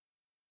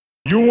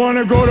You want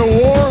to go to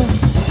war?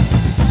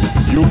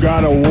 You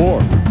got a war.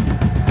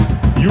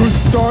 You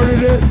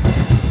started it.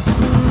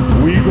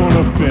 We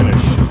gonna finish.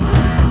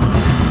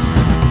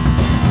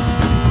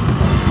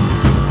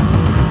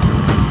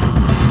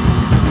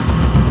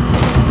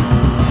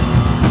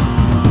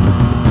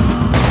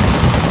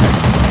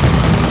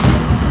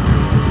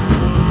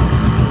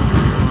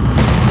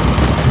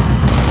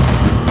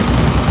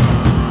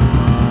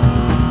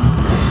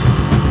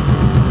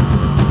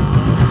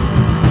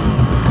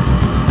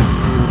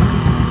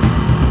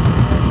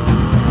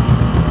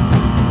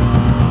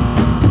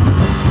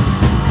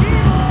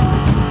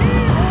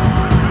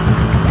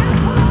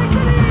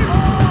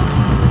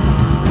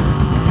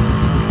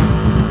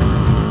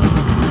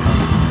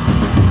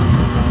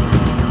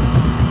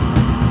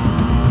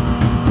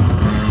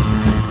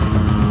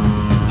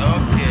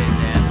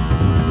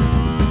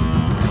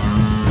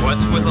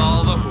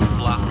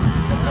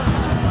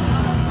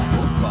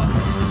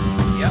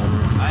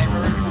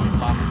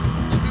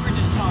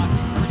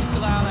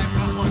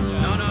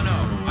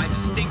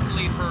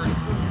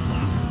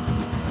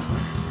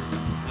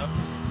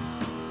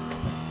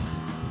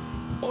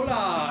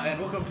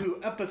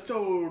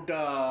 Episode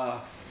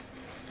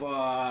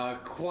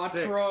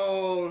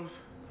Quattro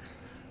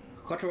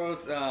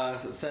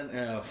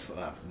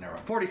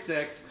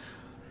 46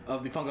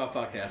 of the Punk Off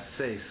Podcast.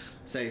 Seis.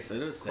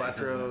 It is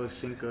Cuatro,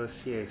 cinco,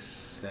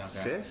 seis. Okay.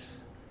 Seis?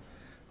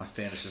 My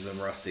Spanish has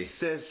been rusty.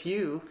 Says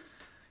you.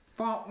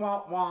 Wah,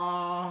 wah,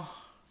 wah.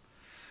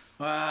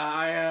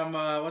 I am,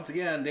 once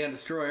again, Dan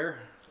Destroyer.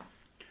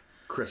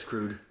 Chris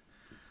Crude.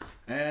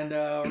 And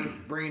we're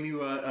bringing you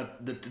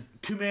the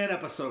two-man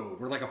episode.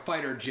 We're like a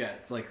fighter jet.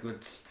 It's like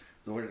it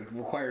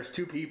requires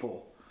two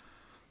people.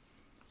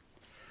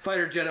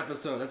 Fighter jet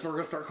episode. That's what we're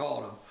gonna start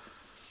calling them.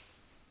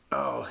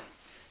 Oh,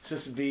 so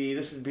this would be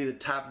the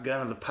Top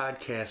Gun of the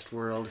podcast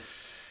world.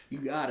 You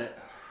got it.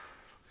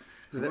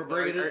 We're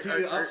bringing it to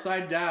you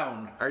upside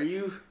down. Are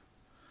you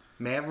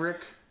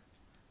Maverick?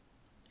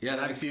 Yeah,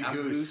 that makes you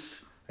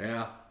Goose.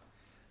 Yeah.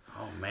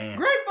 Oh man.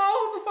 Great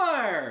balls of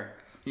fire.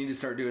 You need to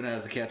start doing that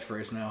as a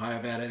catchphrase now. I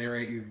have at any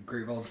rate you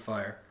great balls of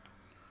fire.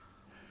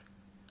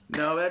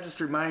 No, that just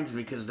reminds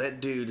me because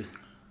that dude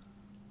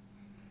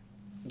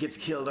gets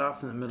killed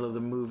off in the middle of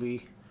the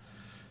movie,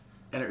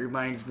 and it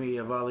reminds me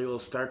of all the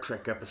old Star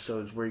Trek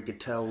episodes where you could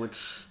tell which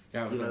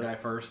guy was gonna die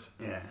first.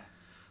 Yeah.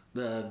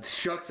 The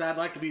shucks, I'd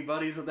like to be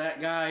buddies with that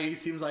guy. He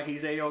seems like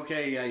he's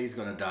A-okay. Yeah, he's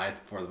gonna die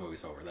before the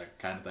movie's over. That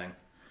kind of thing.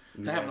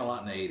 That happened a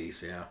lot in the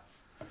 80s. Yeah.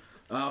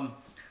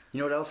 You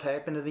know what else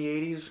happened in the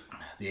 80s?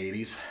 The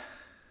 80s.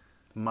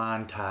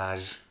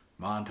 Montage.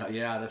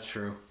 Yeah, that's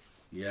true.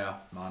 Yeah,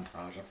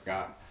 montage. I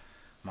forgot.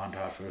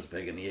 Montage was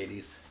big in the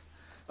 80s.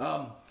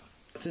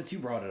 Since you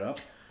brought it up,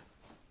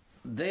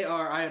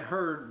 I had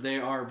heard they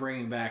are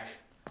bringing back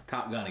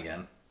Top Gun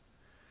again.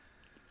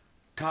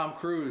 Tom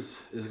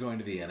Cruise is going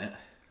to be in it.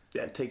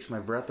 That takes my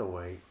breath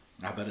away.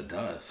 I bet it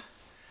does.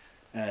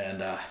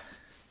 And,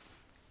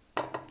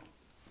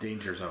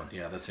 Danger Zone.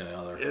 Yeah, that's the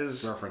other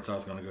reference I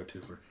was going to go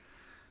to.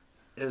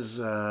 Is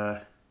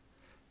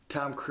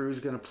Tom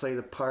Cruise going to play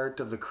the part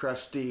of the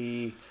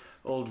crusty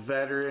old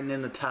veteran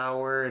in the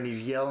tower, and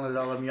he's yelling at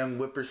all them young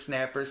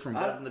whippersnappers from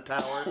buzzing the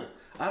tower?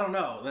 I don't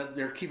know.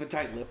 They're keeping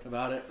tight-lipped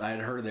about it. I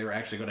had heard they were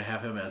actually going to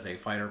have him as a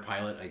fighter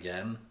pilot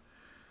again,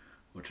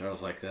 which I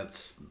was like,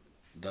 that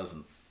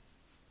doesn't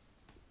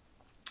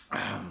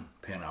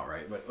pan out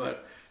right.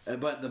 But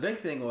the big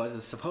thing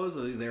is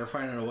supposedly they were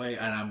finding a way,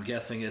 and I'm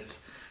guessing it's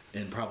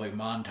in probably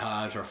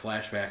montage or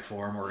flashback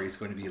form, or he's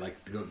going to be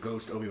like the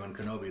Ghost Obi-Wan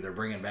Kenobi. They're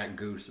bringing back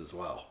Goose as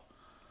well.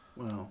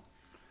 Well,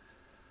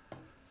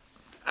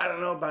 I don't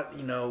know about,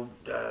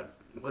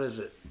 what is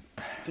it?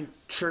 I think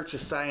Church of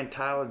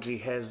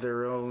Scientology has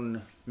their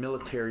own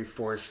military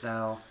force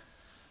now,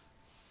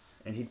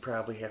 and he'd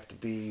probably have to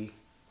be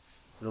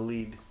the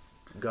lead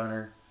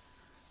gunner.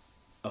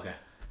 Okay.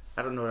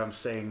 I don't know what I'm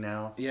saying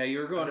now. Yeah, you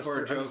were going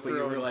for a joke, but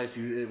you realized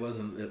it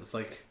wasn't. It was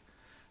like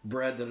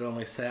bread that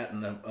only sat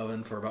in the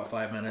oven for about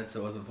 5 minutes.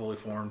 It wasn't fully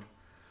formed.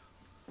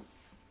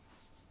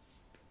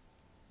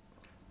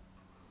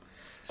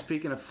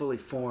 Speaking of fully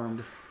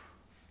formed,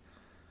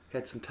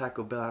 had some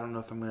Taco Bell. I don't know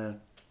if I'm going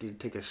to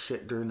take a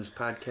shit during this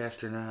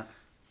podcast or not.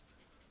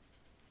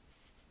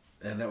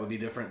 And that would be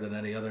different than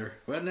any other.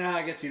 Well, no,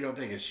 I guess you don't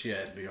take a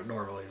shit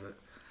normally. But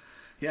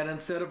yeah, and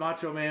instead of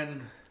Macho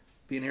Man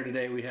being here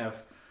today, we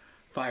have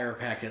fire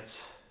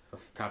packets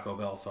of Taco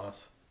Bell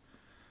sauce.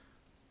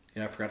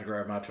 Yeah, I forgot to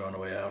grab Macho on the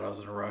way out. I was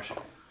in a rush.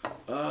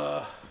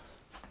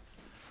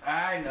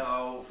 I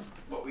know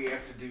what we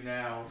have to do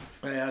now.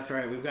 Yeah, that's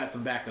right. We've got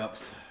some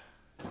backups.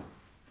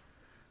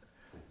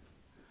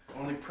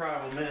 Only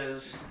problem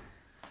is,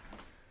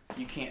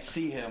 you can't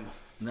see him.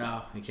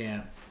 No, you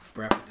can't.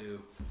 Brappadoo.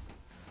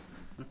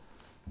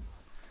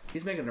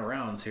 He's making the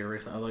rounds here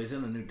recently. Although he's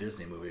in a new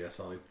Disney movie I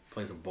saw. He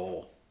plays a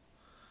bull.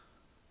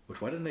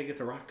 Why didn't they get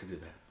The Rock to do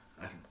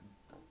that?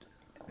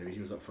 Maybe he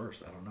was up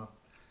first. I don't know.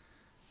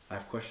 I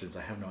have questions.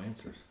 I have no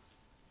answers.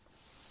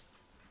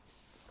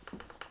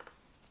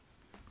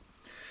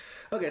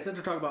 Okay, since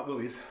we're talking about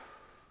movies,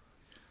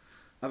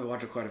 I've been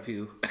watching quite a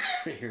few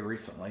here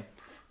recently.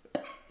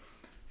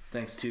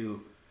 Thanks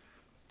to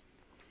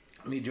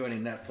me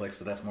joining Netflix,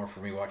 but that's more for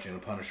me watching The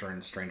Punisher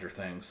and Stranger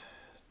Things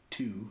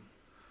 2.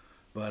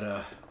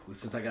 But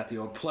since I got the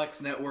old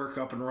Plex network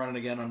up and running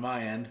again on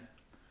my end,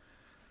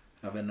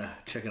 I've been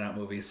checking out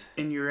movies.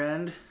 In your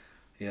end?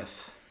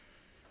 Yes.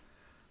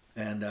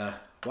 And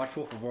watched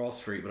Wolf of Wall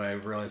Street, but I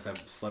realized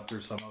I've slept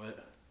through some of it,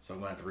 so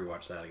I'm going to have to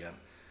rewatch that again.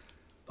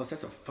 Plus,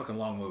 that's a fucking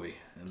long movie.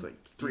 And It's like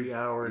 3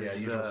 hours. Yeah,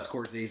 usual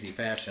Scorsese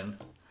fashion.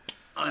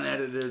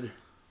 Unedited.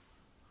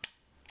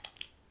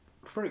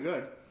 Pretty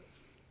good.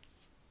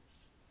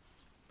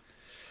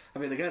 I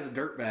mean, the guy's a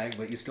dirtbag,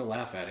 but you still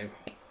laugh at him.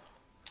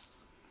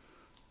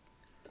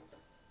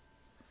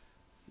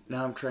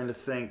 Now I'm trying to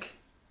think.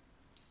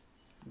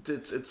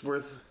 It's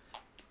worth,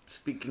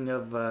 speaking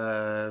of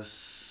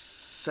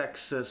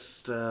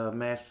sexist,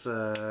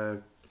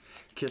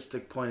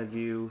 masochistic point of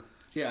view.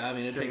 Yeah, I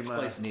mean, it takes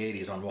place in the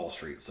 80s on Wall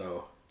Street,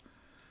 so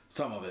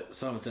some of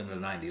it's in the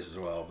 90s as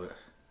well, but...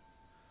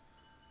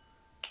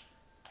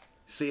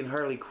 Seeing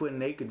Harley Quinn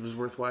naked was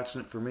worth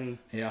watching it for me.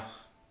 Yeah.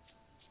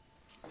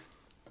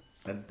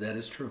 That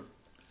is true.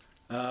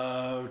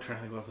 I'm trying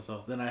to think what else.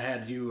 Then I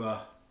had you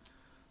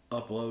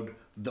upload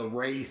The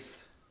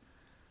Wraith,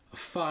 a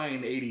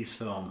fine 80s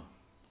film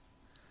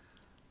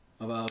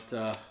about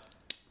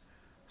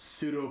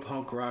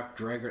pseudo-punk rock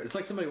drag race. It's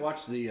like somebody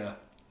watched the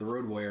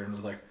Road Warrior and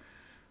was like,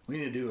 we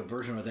need to do a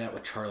version of that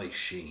with Charlie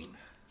Sheen.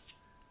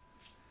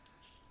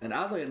 And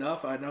oddly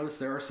enough, I noticed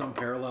there are some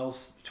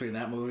parallels between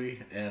that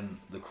movie and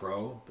The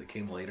Crow that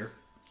came later.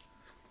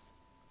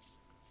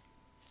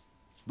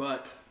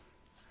 But,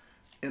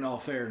 in all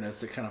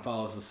fairness, it kind of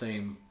follows the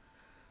same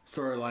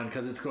storyline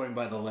because it's going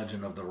by the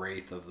legend of the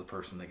wraith of the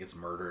person that gets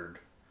murdered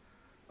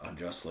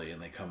unjustly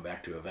and they come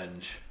back to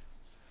avenge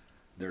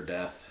their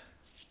death.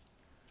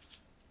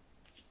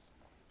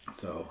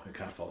 So, it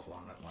kind of falls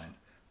along that line.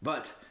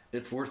 But,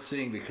 it's worth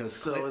seeing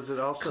because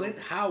Clint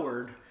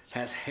Howard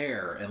has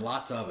hair and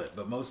lots of it,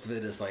 but most of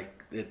it is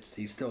like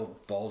he's still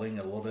balding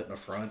a little bit in the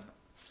front.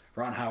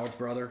 Ron Howard's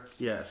brother.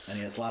 Yes. And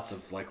he has lots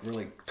of like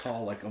really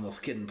tall, like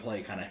almost Kid and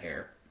Play kind of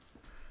hair.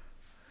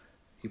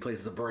 He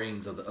plays the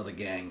brains of the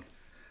gang,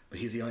 but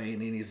he's the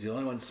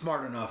only one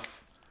smart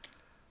enough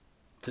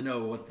to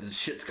know what the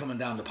shit's coming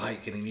down the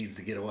pike and he needs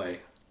to get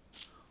away.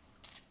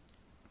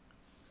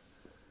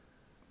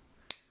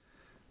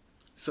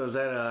 So is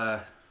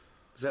that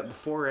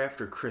before or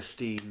after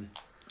Christine?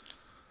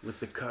 With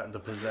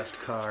the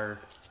possessed car.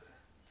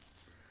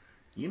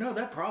 You know,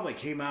 that probably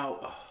came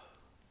out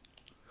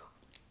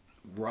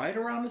right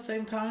around the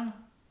same time.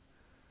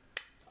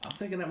 I'm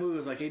thinking that movie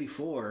was like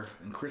 84,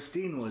 and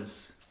Christine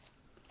was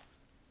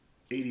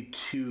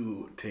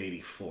 82 to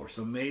 84.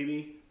 So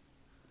maybe.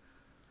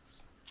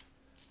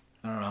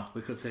 I don't know.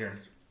 We could sit here and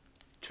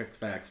check the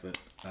facts, but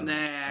I'm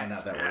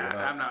not that worried about it.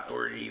 I'm not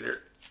worried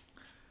either.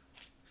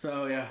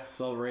 So, yeah.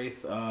 So,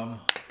 Wraith.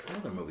 What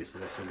other movies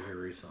did I see here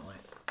recently?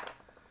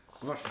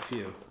 I watched a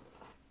few.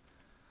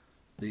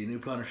 The new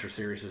Punisher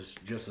series is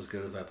just as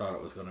good as I thought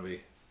it was going to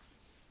be.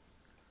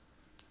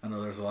 I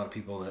know there's a lot of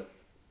people that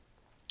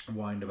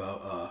whined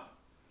about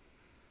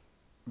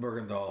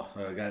Bergendahl,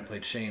 the guy that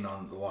played Shane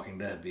on The Walking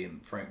Dead,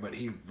 being Frank, but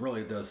he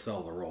really does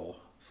sell the role,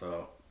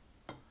 so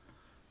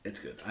it's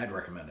good. I'd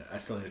recommend it. I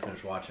still need to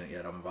finish watching it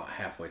yet. I'm about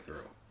halfway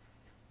through.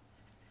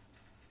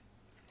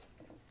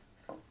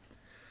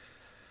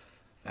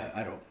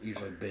 I don't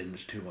usually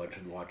binge too much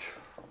and watch.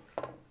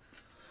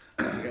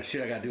 I got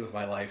shit I gotta do with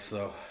my life,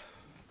 so.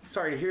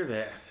 Sorry to hear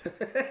that.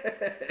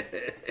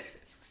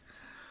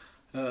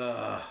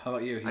 How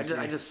about you?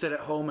 I just sit at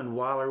home and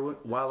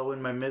wallow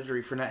in my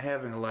misery for not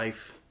having a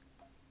life.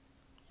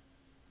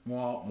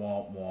 Wah,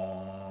 wah,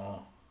 wah.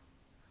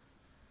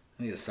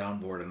 I need a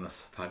soundboard in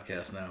this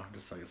podcast now,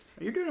 just so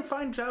You're doing a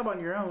fine job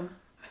on your own.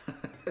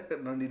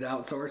 No need to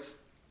outsource.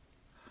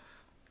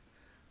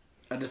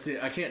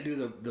 I can't do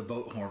the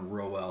boat horn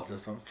real well.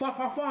 Just flah,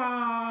 flah,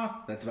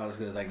 flah. That's about as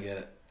good as I can get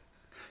it.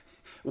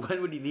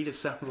 When would you need a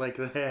sound like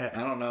that?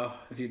 I don't know.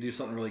 If you do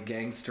something really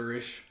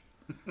gangsterish.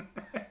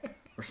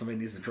 Or somebody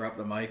needs to drop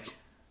the mic.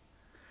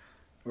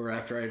 Or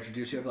after I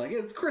introduce you, I'll be like,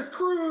 it's Chris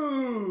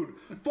Crude!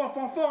 Flah,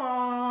 flah,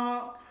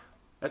 flah!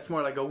 That's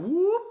more like a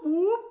whoop,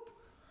 whoop.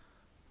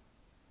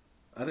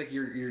 I think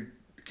you're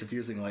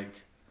confusing,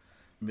 like,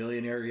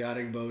 millionaire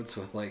yachting boats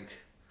with, like,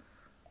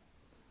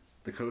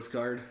 the Coast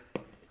Guard.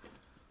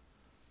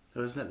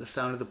 Oh, isn't that the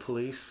sound of the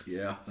police?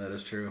 Yeah, that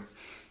is true.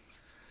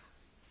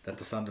 That's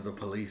the sound of the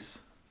police.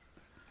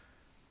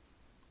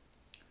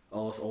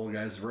 All us old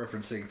guys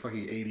referencing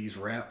fucking 80s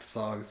rap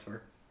songs.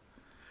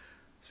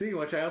 Speaking of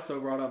which, I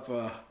also brought up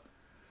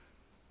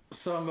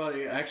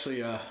somebody,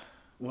 actually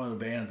one of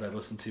the bands I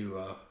listened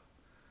to,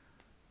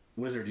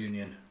 Wizard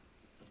Union.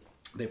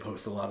 They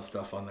post a lot of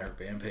stuff on their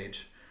band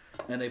page.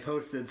 And they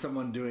posted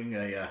someone doing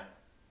a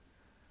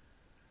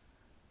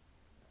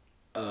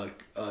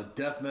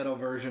death metal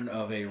version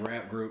of a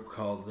rap group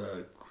called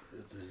the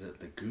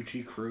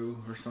Gucci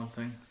Crew or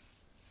something.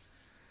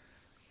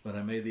 But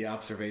I made the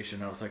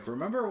observation. I was like,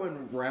 remember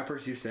when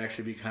rappers used to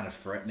actually be kind of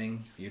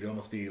threatening? You'd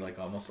almost be like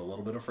almost a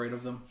little bit afraid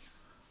of them.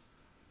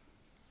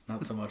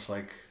 Not so much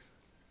like,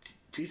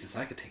 Jesus,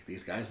 I could take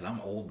these guys, and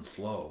I'm old and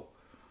slow.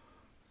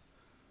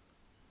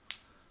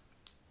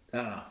 I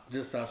don't know.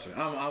 Just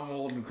observation. I'm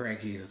old and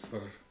cranky. That's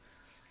what.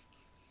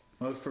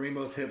 For me,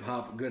 most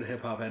good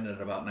hip hop ended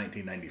at about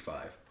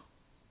 1995.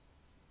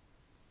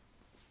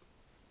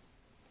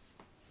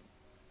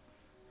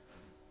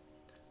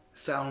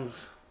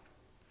 Sounds.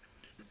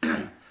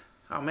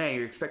 Oh man,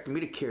 you're expecting me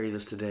to carry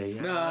this today?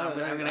 No,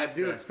 I'm gonna have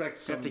to expect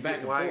some back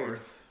and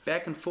forth.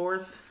 Back and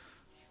forth.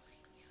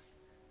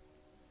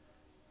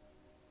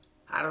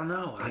 I don't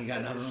know. You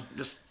got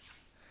nothing?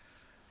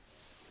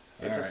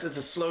 It's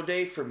a slow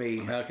day for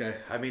me. Okay.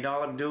 I mean,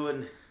 all I'm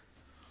doing.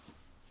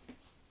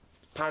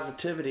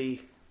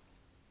 Positivity.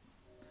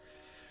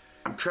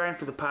 I'm trying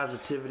for the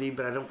positivity,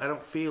 but I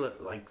don't feel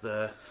it like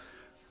the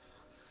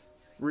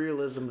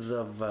realisms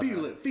of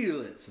feel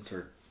it. Since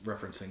we're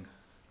referencing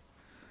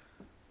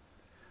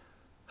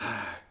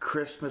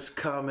Christmas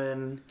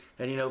coming,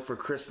 and for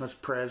Christmas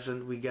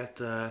present we got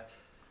the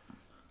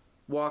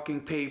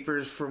walking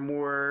papers from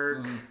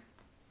work.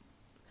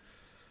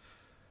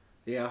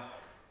 Yeah,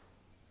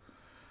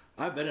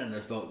 I've been in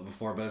this boat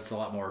before, but it's a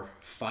lot more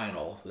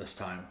final this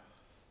time.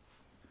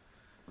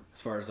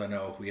 As far as I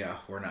know,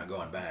 we're not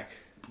going back.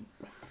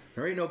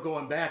 There ain't no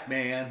going back,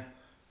 man.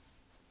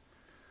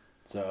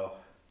 So,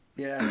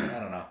 yeah, I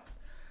don't know.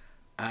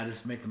 I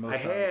just make the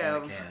most of it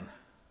when I can.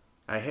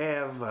 I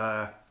have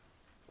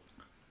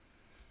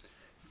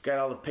got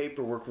all the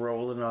paperwork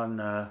rolling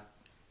on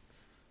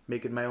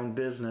making my own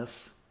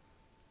business.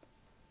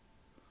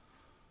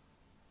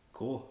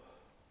 Cool.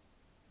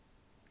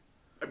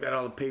 I've got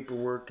all the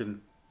paperwork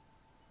and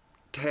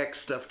tax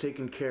stuff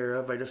taken care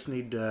of. I just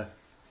need to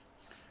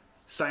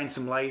sign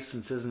some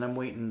licenses, and I'm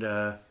waiting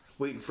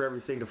for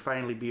everything to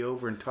finally be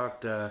over and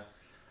talk to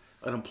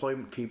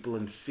unemployment people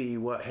and see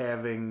what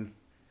having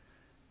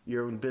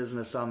your own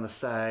business on the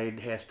side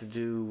has to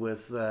do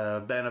with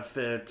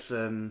benefits,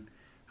 and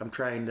I'm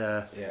trying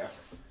to... Yeah.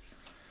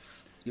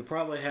 You'll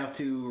probably have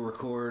to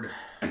record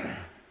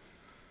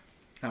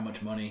how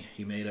much money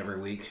you made every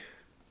week.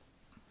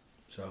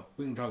 So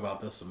we can talk about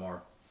this some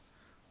more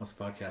once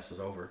the podcast is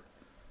over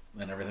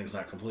and everything's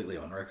not completely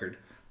on record.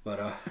 But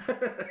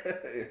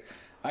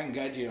I can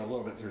guide you a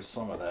little bit through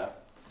some of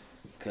that,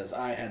 because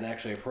I had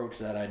actually approached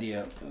that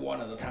idea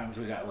one of the times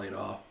we got laid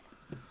off.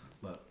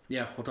 But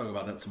yeah, we'll talk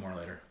about that some more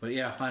later. But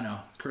yeah, I know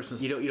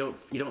Christmas. You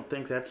don't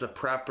think that's a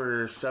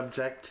proper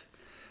subject?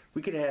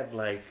 We could have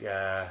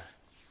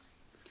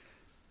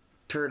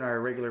turn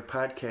our regular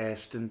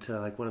podcast into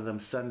like one of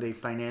them Sunday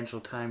Financial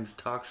Times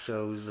talk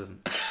shows, and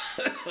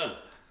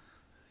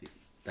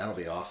that'll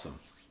be awesome.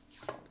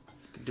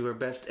 Do our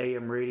best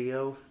AM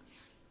radio.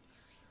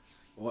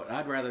 What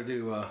I'd rather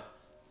do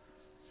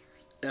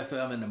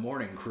FM in the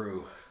morning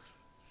crew.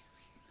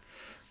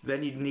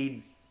 Then you'd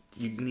need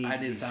a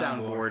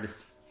soundboard.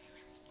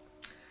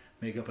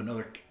 Make up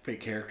another fake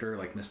character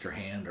like Mr.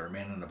 Hand or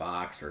Man in the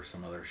Box or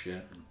some other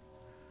shit.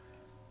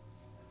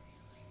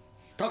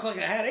 Talk like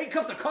I had 8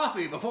 cups of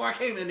coffee before I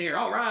came in here.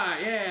 All right,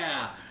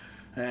 yeah.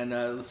 And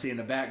let's see, in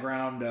the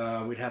background,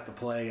 we'd have to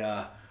play,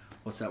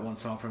 what's that one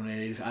song from the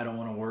 80s? I Don't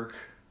Want to Work.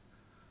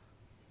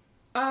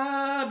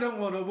 I don't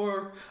want to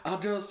work. I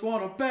just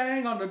want to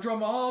bang on the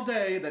drum all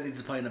day. That needs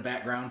to play in the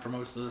background for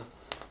most of the...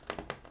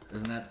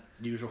 Isn't that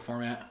the usual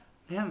format?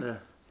 And the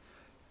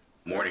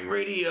morning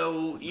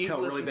radio you tell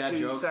really bad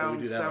jokes.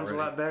 Sounds a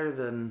lot better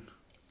than...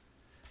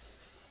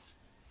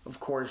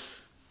 Of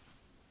course,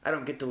 I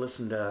don't get to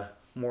listen to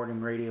morning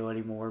radio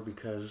anymore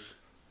because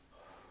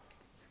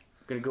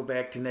I'm going to go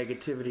back to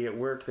negativity at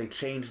work. They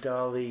changed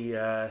all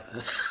the...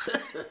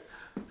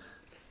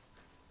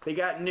 They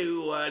got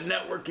new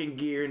networking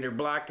gear, and they're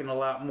blocking a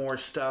lot more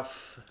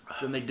stuff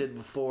than they did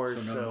before.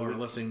 So no more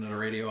listening to the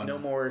radio? No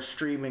more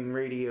streaming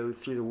radio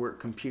through the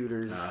work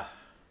computers.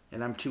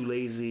 And I'm too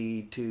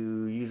lazy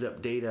to use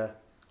up data,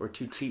 or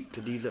too cheap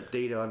to use up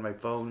data on my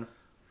phone.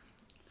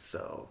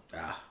 So...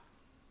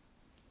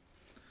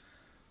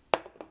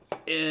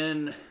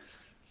 In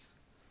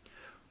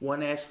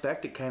one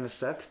aspect, it kind of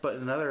sucks, but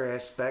in another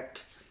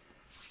aspect...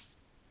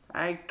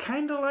 I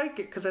kind of like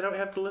it because I don't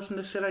have to listen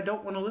to shit I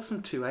don't want to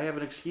listen to. I have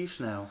an excuse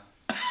now.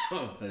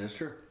 Oh, that is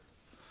true.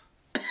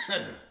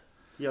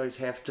 You always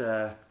have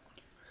to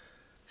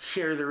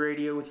share the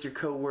radio with your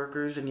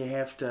coworkers, and you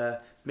have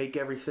to make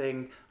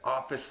everything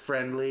office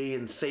friendly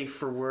and safe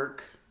for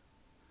work.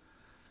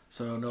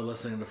 So no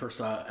listening to the first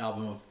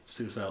album of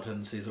Suicidal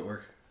Tendencies at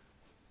work?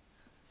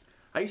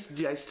 I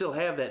still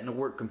have that in the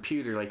work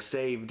computer, like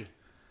saved.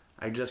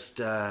 I just...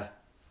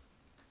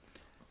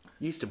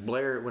 used to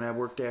blare it when I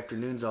worked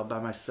afternoons all by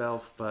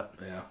myself, but...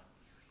 Yeah.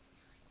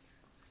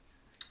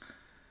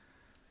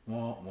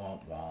 Wah, wah,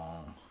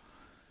 wah.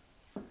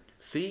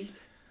 See?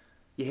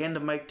 You hand the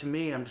mic to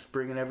me, I'm just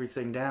bringing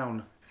everything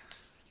down.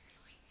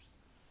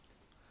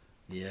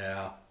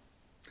 Yeah.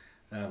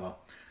 Well.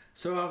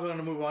 So I'm going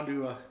to move on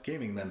to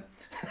gaming then.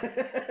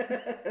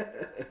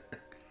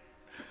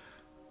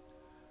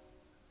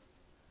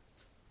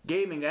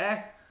 Gaming,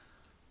 eh?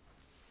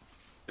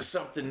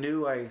 Something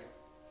new. I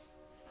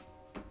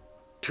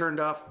turned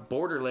off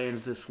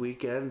Borderlands this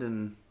weekend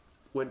and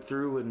went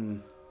through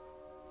and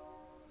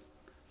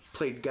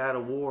played God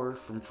of War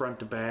from front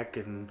to back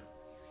and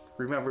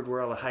remembered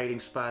where all the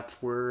hiding spots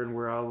were and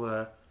where all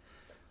the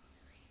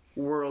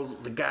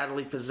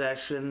godly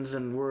possessions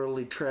and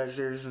worldly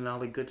treasures and all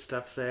the good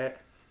stuff's at.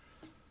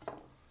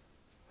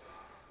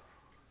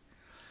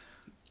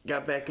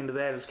 Got back into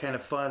that. It's kind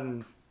of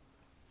fun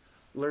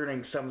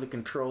learning some of the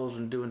controls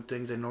and doing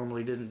things I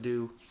normally didn't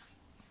do.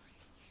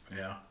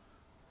 Yeah.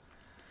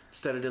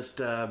 Instead of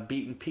just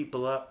beating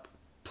people up,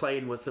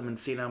 playing with them and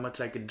seeing how much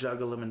I could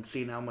juggle them and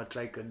seeing how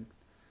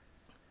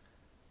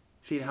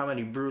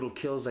many brutal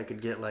kills I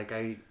could get. Like,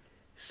 I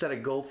set a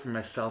goal for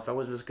myself. I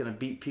wasn't just going to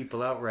beat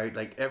people outright.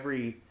 Like,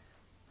 every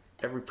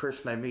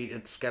person I meet,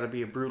 it's got to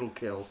be a brutal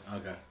kill.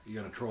 Okay. You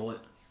got to troll it?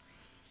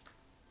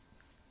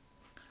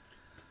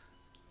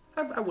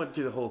 I went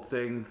through the whole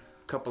thing.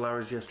 A couple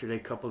hours yesterday,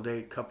 couple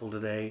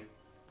today.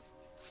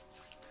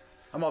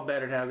 I'm all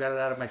better now. Got it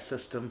out of my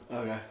system.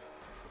 Okay.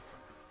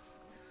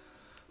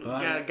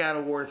 God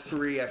of War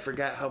 3. I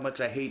forgot how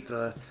much I hate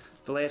the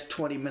last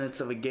 20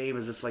 minutes of a game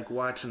is just like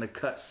watching a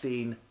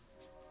cutscene,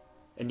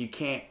 and you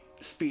can't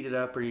speed it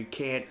up or you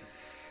can't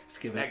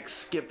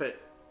skip it.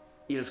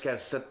 You just gotta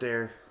sit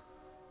there.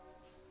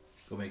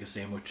 Go make a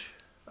sandwich.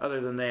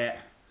 Other than that,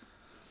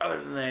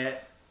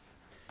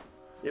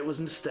 it was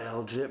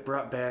nostalgia. It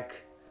brought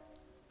back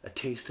a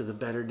taste of the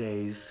better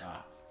days.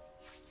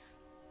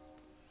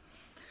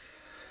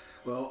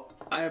 Well,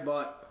 I had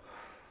bought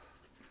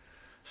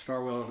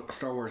Star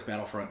Wars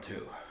Battlefront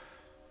 2.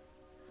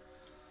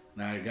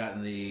 Now, I had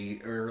gotten the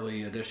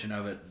early edition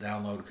of it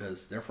download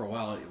because there for a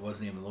while it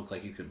wasn't even look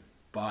like you could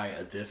buy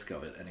a disc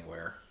of it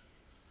anywhere.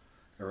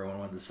 Everyone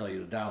wanted to sell you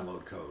the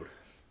download code.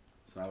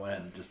 So I went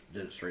ahead and just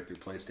did it straight through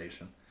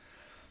PlayStation.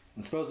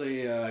 And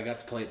supposedly I got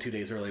to play it 2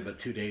 days early, but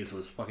 2 days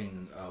was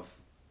fucking of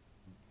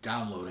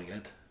downloading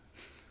it.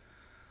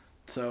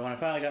 So when I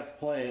finally got to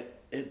play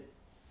it,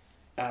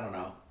 I don't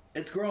know.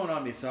 It's growing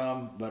on me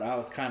some, but I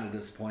was kind of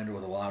disappointed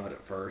with a lot of it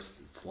at first.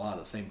 It's a lot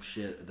of the same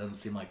shit. It doesn't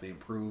seem like they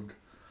improved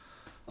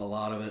a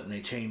lot of it, and they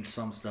changed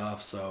some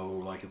stuff,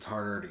 so like it's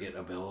harder to get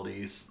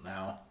abilities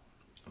now,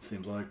 it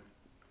seems like.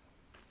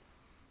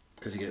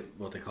 Because you get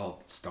what they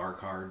call star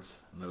cards,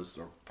 and those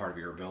are part of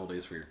your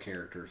abilities for your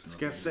characters. I was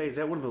gonna say, is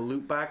that one of the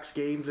loot box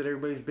games that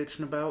everybody's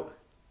bitching about?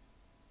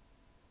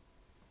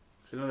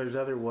 I know there's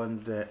other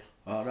ones that...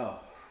 Oh, no.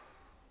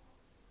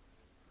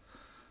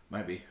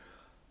 Might be.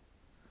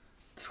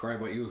 Describe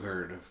what you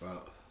heard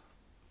about.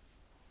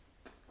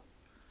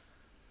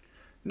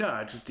 No,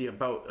 it's just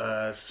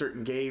about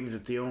certain games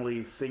that the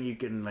only thing you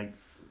can like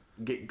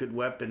get good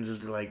weapons is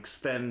to like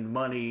spend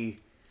money.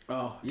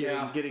 Oh,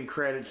 yeah. Getting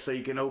credits so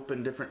you can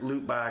open different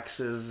loot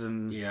boxes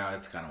and. Yeah,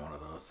 it's kind of one of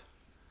those.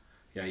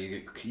 Yeah,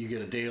 you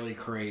get a daily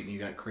crate, and you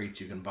got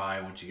crates you can buy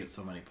once you get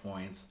so many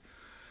points.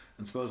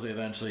 And supposedly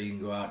eventually you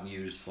can go out and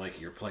use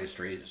like your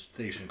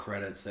PlayStation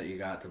credits that you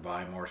got to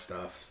buy more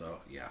stuff.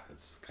 So yeah,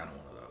 it's kind of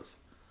one of those.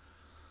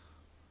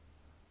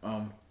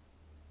 I'm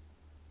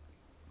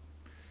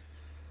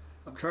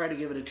trying to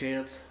give it a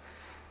chance.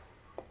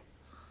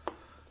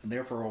 And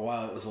there for a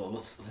while it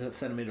was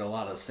sending me to a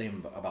lot of the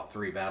same about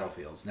 3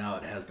 battlefields. Now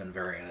it has been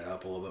varying it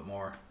up a little bit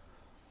more.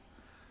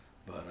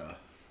 But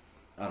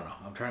I don't know.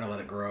 I'm trying to let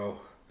it grow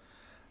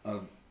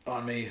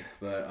on me,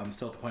 but I'm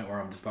still at the point where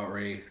I'm just about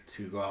ready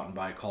to go out and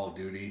buy Call of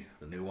Duty,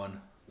 the new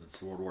one.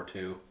 It's World War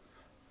II.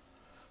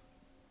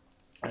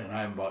 And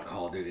I haven't bought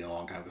Call of Duty in a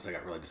long time because I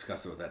got really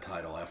disgusted with that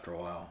title after a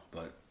while.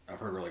 But I've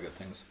heard really good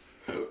things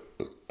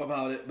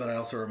about it. But I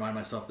also remind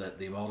myself that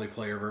the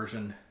multiplayer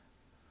version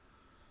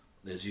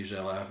is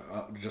usually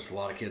just a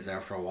lot of kids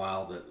after a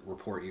while that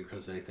report you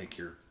because they think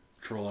you're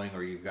trolling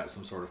or you've got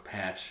some sort of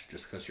patch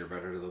just because you're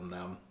better than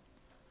them.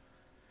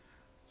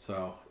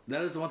 So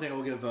that is the one thing I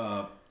will give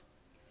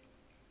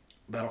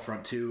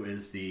Battlefront 2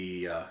 is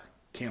the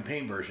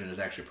campaign version is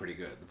actually pretty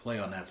good. The play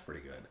on that's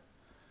pretty good.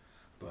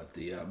 But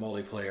the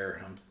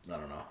multiplayer, I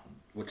don't know,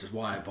 which is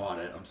why I bought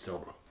it. I'm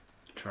still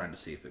trying to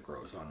see if it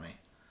grows on me.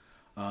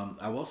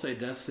 I will say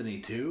Destiny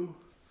 2,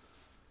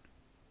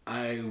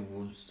 I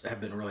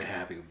have been really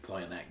happy with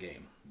playing that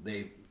game.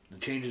 The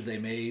changes they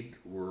made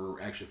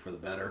were actually for the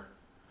better.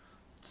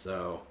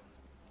 So,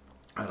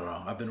 I don't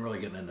know. I've been really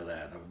getting into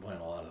that. I've been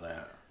playing a lot of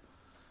that.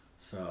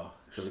 So,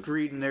 just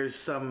reading there's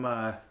some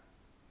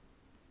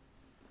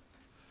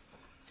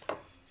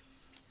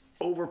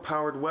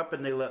overpowered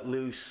weapon they let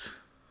loose.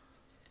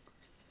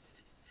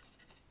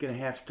 Gonna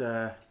have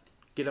to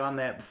get on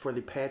that before they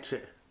patch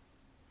it.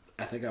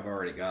 I think I've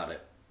already got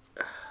it.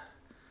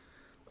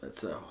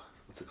 It's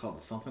what's it called?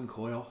 The something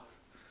coil?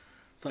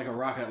 It's like a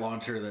rocket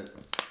launcher that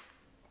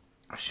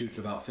shoots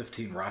about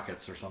 15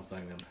 rockets or something.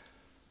 And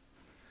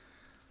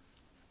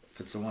if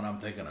it's the one I'm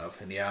thinking of.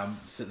 And yeah, I'm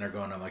sitting there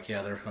going, I'm like,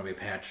 yeah, there's going to be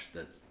a patch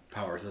that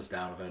powers this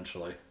down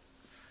eventually.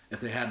 If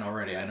they hadn't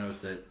already, I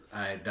noticed that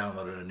I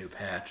downloaded a new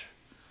patch.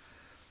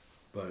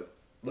 But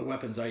the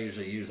weapons I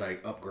usually use, I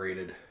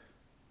upgraded.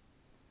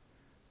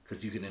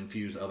 because you can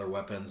infuse other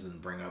weapons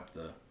and bring up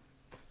the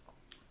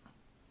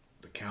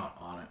count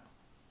on it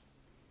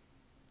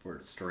for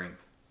its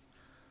strength.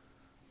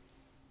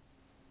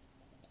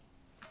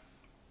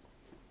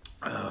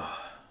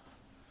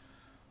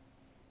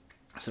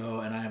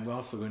 So, and I am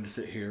also going to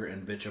sit here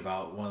and bitch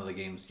about one of the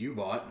games you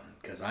bought,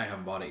 because I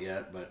haven't bought it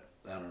yet, but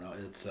I don't know,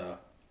 it's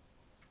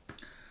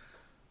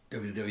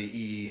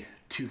WWE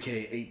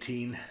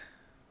 2K18.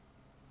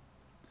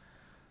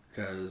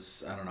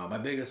 Because, I don't know, my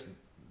biggest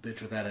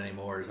bitch with that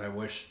anymore is I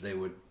wish they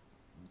would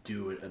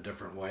do it a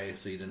different way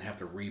so you didn't have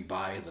to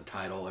re-buy the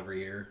title every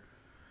year.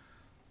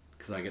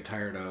 Because I get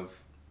tired of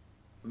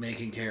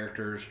making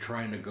characters,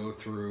 trying to go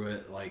through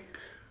it like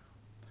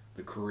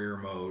the career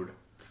mode.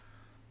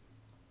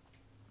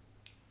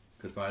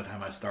 Because by the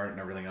time I start and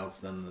everything else,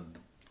 then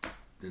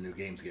the new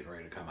game's getting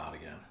ready to come out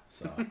again.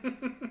 So,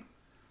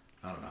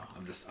 I don't know.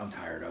 I'm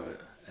tired of it.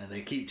 And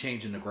they keep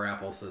changing the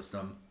grapple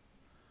system.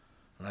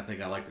 And I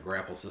think I like the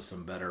grapple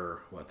system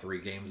better,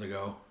 3 games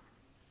ago?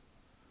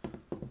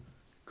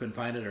 Couldn't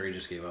find it, or you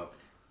just gave up?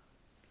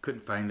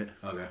 Couldn't find it.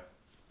 Okay.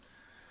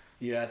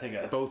 Yeah, I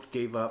think both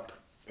gave up.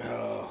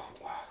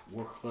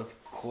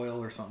 Warcliffe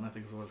Coil or something, I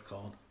think is what it's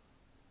called.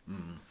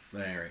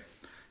 But anyway,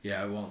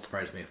 yeah, it won't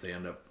surprise me if they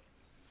end up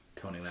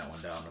toning that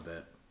one down a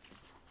bit.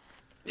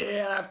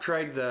 Yeah, I've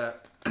tried the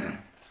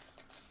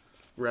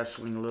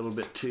wrestling a little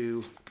bit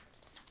too.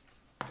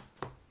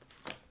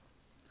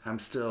 I'm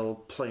still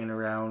playing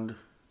around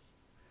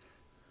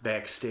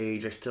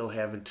backstage. I still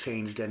haven't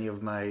changed any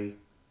of my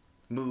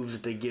moves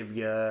that they give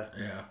you.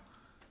 Yeah.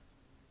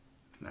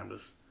 And I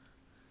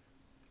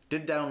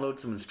did download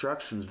some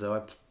instructions though.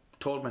 I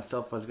told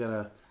myself I was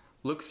gonna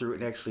look through it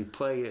and actually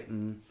play it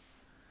and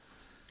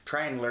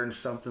try and learn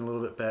something a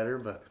little bit better,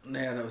 but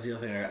yeah, that was the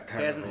other thing I got tired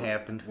of. Hasn't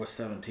happened. With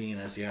 17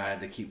 is I had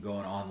to keep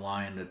going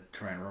online to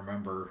try and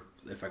remember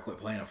if I quit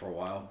playing it for a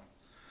while.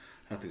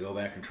 I have to go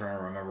back and try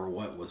and remember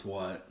what was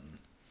what. And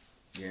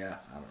yeah,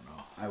 I don't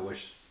know. I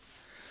wish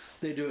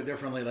they do it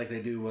differently, like they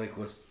do like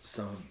with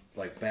some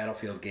like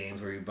Battlefield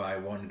games where you buy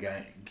one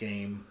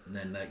game and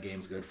then that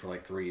game's good for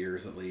like 3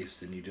 years at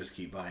least, and you just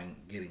keep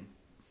getting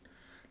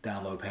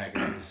download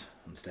packages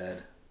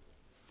instead.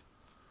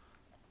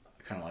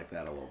 I kind of like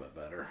that a little bit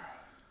better.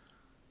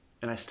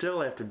 And I still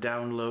have to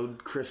download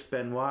Chris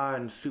Benoit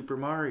and Super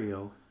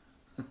Mario.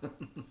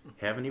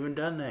 Haven't even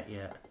done that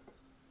yet.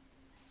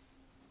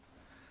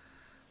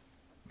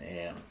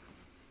 Man.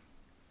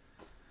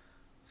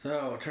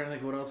 So, I'm trying to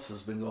think of what else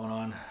has been going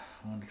on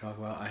I wanted to talk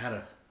about. I had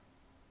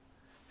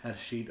a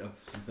sheet of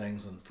some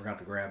things and forgot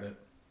to grab it.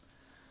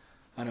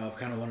 I know I've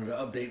kind of wanted to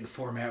update the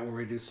format where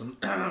we do some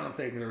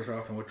things every so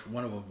often, which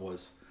one of them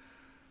was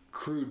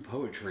crude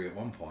poetry at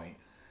one point.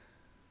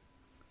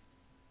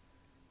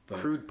 But,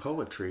 crude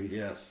poetry?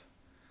 Yes.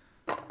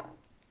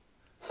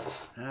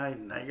 Now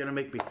you're gonna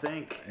make me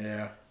think.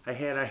 Yeah. I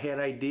had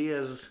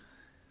ideas,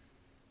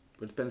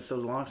 but it's been so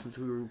long since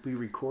we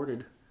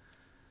recorded.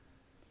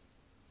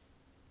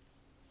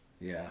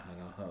 Yeah, I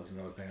know. That was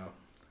another thing.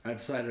 I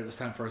decided it was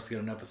time for us to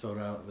get an episode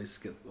out, at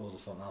least get a little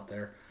something out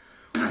there.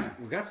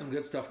 We've got some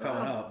good stuff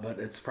coming up, but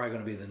it's probably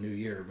going to be the new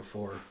year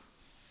before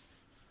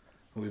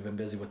we've been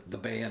busy with the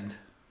band.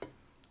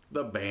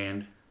 The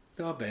band.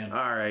 The band.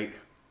 All right.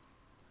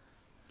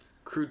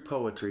 Crude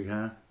poetry,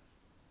 huh?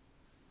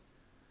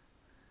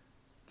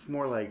 It's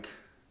more like...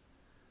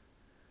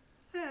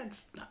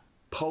 it's not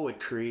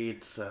poetry,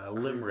 it's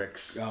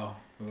limericks. Oh.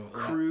 Well,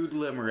 crude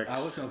limericks.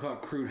 I was going to call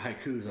it crude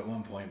haikus at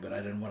one point, but I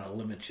didn't want to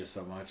limit you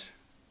so much.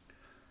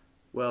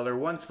 Well, there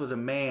once was a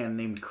man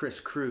named Chris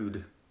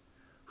Crude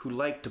who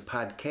liked to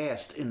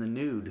podcast in the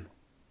nude.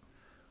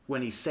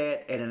 When he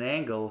sat at an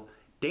angle,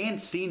 Dan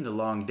seen the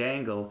long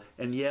dangle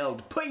and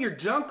yelled, "Put your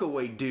junk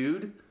away,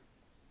 dude!"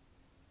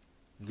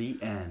 The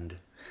end.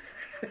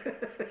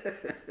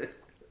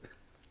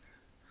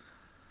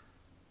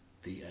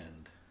 The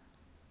end.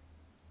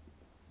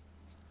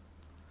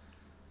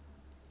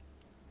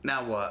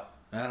 Now what?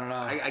 I don't know.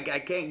 I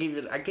can't give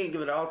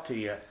it all to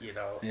you. You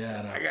know. Yeah.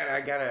 I know.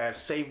 I gotta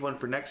save one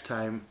for next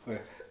time.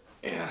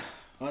 Yeah.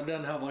 Well, it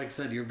doesn't help. Like I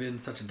said, you've been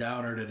such a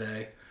downer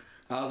today.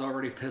 I was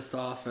already pissed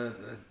off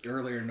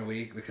earlier in the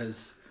week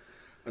because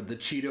the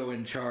Cheeto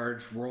in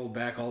charge rolled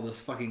back all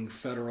this fucking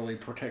federally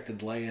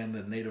protected land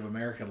and Native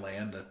American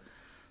land to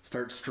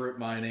start strip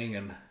mining,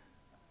 and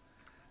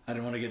I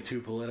didn't want to get too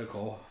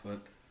political, but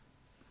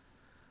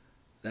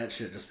that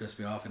shit just pissed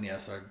me off. And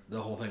yes,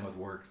 the whole thing with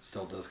work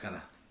still does kind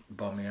of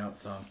bum me out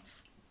some.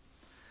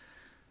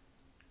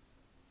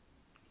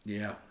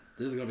 Yeah,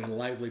 this is going to be a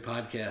lively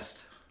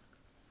podcast.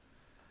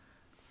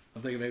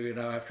 I'm thinking maybe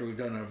now after we've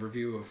done a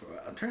review of...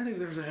 I'm trying to think if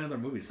there was any other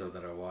movies, though,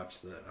 that I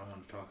watched that I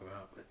wanted to talk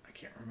about, but I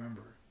can't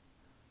remember.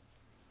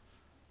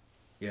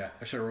 Yeah,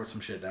 I should have wrote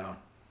some shit down.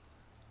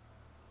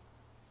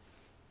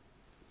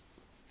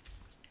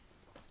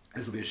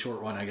 This will be a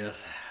short one, I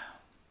guess.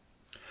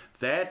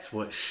 That's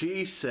what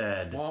she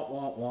said. Wah,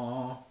 wah,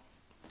 wah.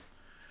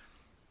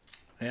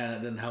 Yeah, and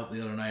it didn't help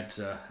the other night.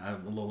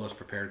 I'm a little less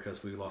prepared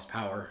because we lost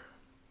power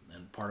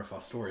in part of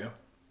Fostoria.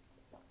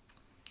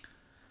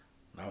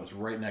 I was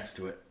right next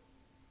to it.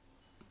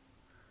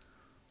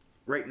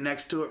 right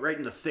next to it, right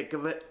in the thick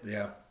of it.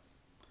 Yeah.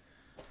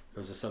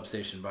 There was a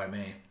substation by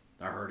me.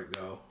 I heard it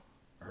go.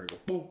 I heard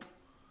it go boop.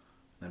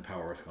 And then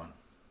power was gone.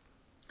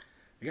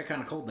 It got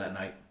kind of cold that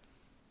night.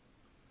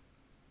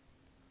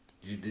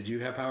 Did you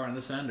have power on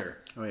this end,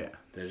 or? Oh, yeah.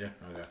 Did you?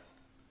 Okay.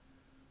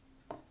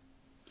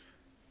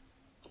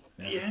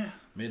 Yeah.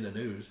 Made the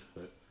news,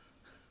 but...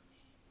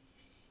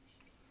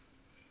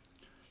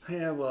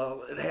 Yeah,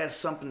 well, it has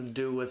something to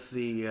do with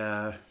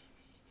the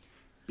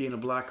being a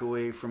block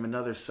away from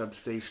another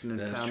substation in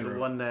That is town, true. the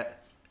one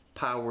that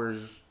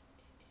powers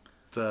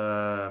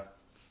the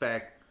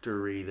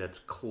factory that's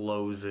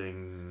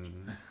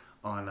closing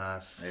on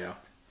us. Yeah.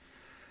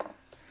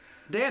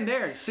 Dan,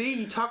 there, see,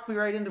 you talked me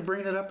right into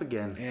bringing it up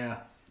again. Yeah.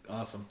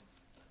 Awesome.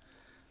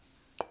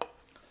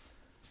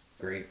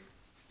 Great.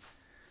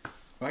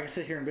 Well, I can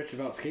sit here and bitch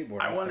about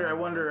skateboarding. I wonder I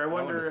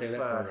want to save if,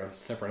 that for a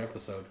separate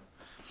episode.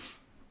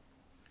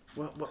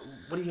 What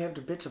do you have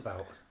to bitch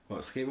about?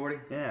 What,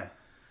 skateboarding? Yeah.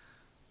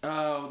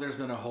 Oh, there's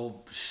been a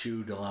whole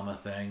shoe dilemma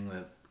thing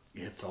that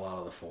hits a lot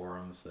of the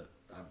forums that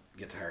I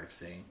get tired of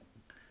seeing.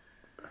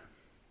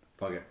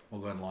 Fuck it. We'll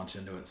go ahead and launch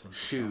into it.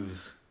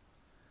 Shoes.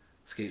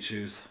 Skate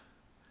shoes.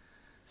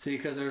 See,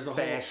 because there's a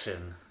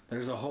Fashion.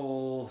 There's a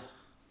whole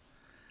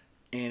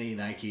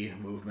anti-Nike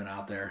movement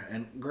out there.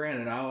 And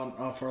granted,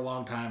 for a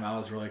long time, I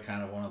was really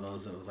kind of one of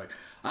those that was like,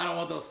 I don't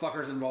want those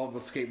fuckers involved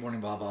with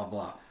skateboarding, blah, blah,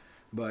 blah.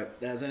 But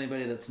as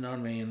anybody that's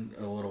known me in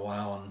a little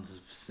while and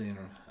seen,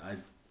 I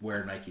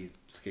wear Nike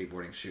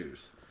skateboarding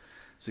shoes.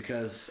 It's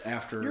because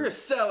after... You're a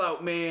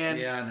sellout, man.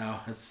 Yeah, I know.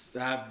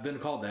 I've been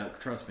called that,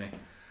 trust me.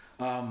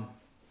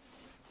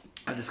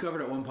 I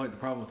discovered at one point the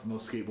problem with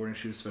most skateboarding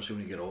shoes, especially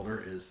when you get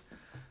older, is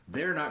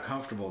they're not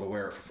comfortable to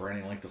wear it for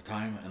any length of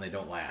time, and they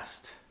don't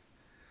last.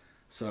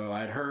 So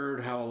I'd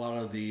heard how a lot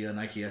of the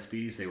Nike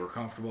SBs, they were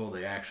comfortable,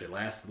 they actually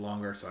lasted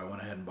longer, so I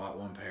went ahead and bought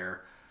one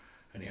pair.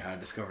 And yeah, I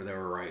discovered they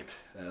were right.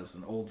 As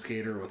an old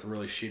skater with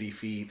really shitty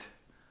feet,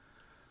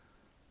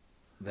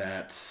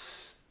 that,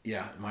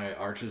 yeah, my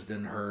arches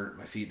didn't hurt,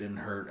 my feet didn't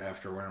hurt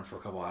after wearing them for a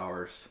couple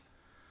hours.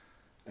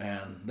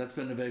 And that's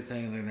been the big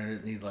thing. They're going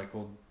to need, like,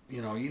 well,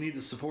 you know, you need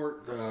to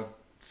support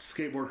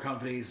skateboard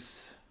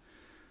companies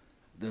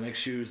that make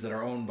shoes that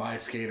are owned by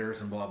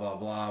skaters and blah, blah,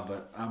 blah.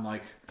 But I'm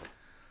like,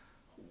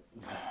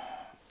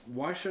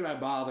 why should I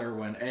bother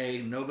when,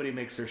 A, nobody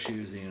makes their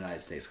shoes in the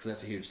United States? Because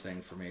that's a huge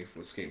thing for me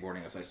with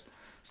skateboarding. Is I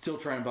still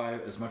try and buy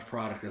as much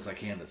product as I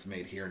can that's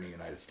made here in the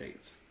United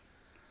States.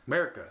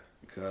 America.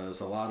 Because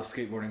a lot of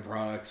skateboarding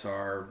products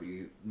are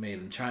made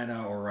in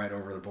China or right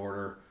over the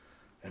border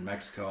in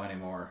Mexico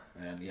anymore.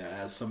 And yeah,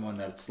 as someone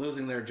that's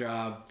losing their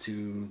job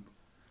to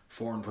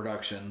foreign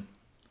production,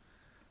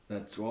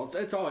 it's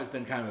always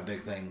been kind of a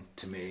big thing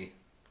to me.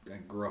 I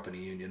grew up in a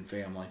union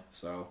family,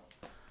 so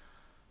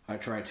I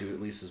try to at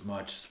least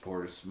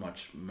support as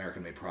much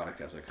American-made product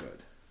as I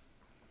could.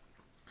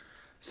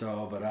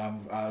 So, but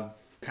I've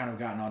kind of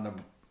gotten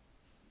on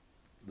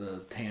the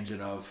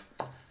tangent of,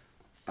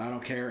 I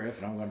don't care if,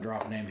 and I'm going to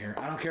drop a name here,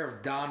 I don't care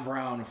if Don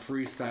Brown, a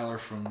freestyler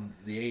from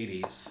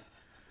the 80s,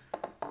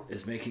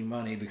 is making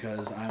money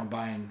because I'm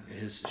buying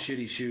his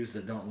shitty shoes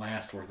that don't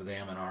last worth a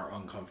damn and are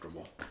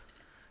uncomfortable.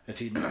 If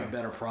he'd make a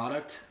better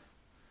product,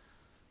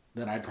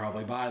 then I'd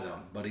probably buy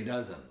them, but he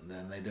doesn't.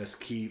 Then they just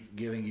keep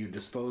giving you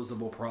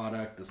disposable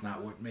product that's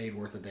not made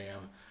worth a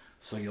damn,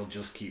 so you'll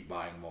just keep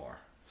buying more.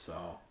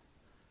 So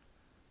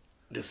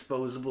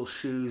Disposable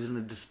shoes in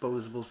a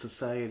disposable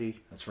society.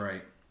 that's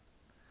right.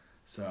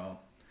 So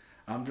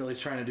I'm really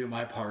trying to do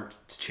my part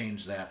to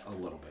change that a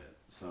little bit.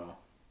 So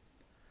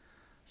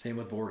same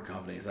with board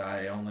companies.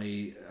 I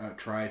only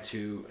try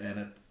to,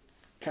 and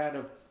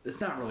it's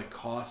not really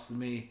costing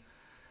me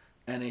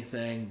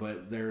anything,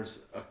 but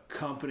there's a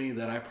company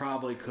that I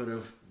probably could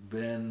have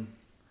been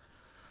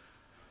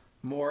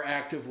more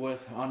active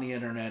with on the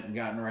internet and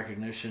gotten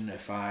recognition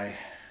if I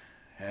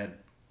had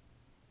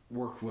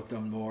worked with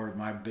them more.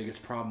 My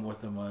biggest problem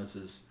with them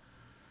is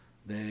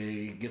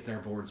they get their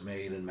boards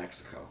made in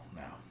Mexico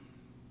now.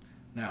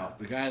 Now,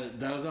 the guy that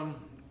does them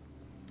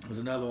is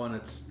another one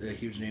that's a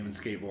huge name in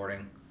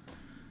skateboarding.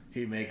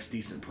 He makes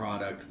decent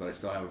product, but I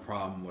still have a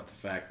problem with the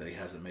fact that he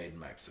hasn't made in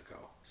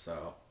Mexico.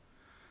 So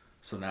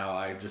now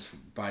I just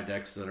buy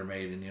decks that are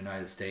made in the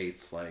United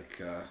States,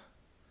 like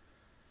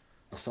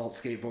Assault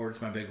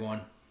Skateboards, my big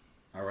one.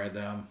 I ride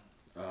them.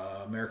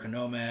 American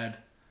Nomad,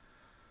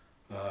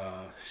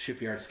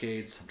 Shipyard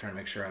Skates. I'm trying to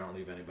make sure I don't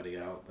leave anybody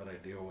out that I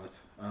deal with.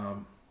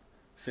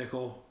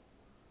 Fickle,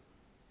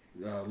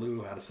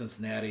 Lou out of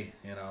Cincinnati.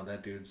 You know,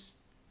 that dude's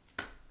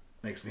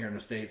makes me here in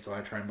the States, so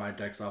I try and buy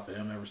decks off of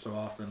him ever so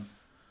often.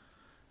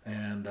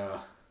 And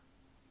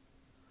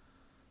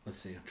let's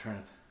see, I'm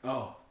trying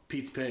to.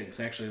 Pete's Pigs,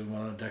 actually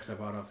one of the decks I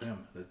bought off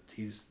him. That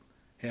he's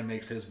hand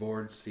makes his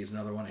boards. He's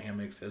another one that hand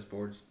makes his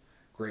boards.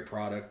 Great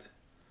product.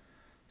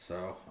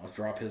 So I'll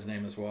drop his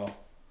name as well.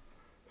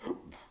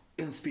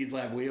 In Speed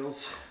Lab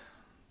Wheels,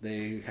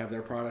 they have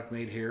their product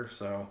made here,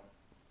 so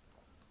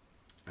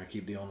I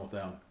keep dealing with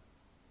them.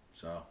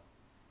 So,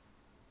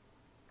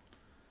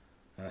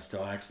 and I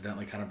still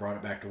accidentally kind of brought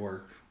it back to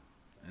work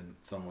in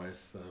some ways.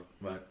 So,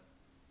 but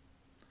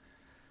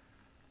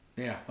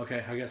Yeah,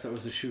 okay. I guess that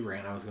was the shoe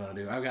rant I was going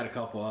to do. I've got a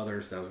couple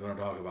others that I was going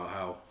to talk about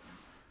how,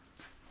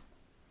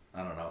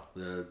 I don't know,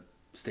 the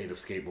state of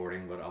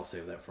skateboarding, but I'll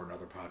save that for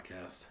another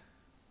podcast.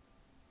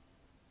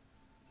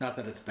 Not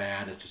that it's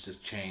bad, it's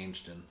just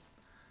changed, and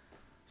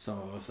some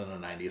of us in the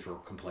 90s were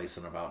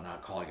complacent about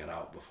not calling it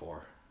out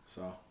before.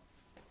 So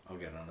I'll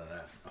get into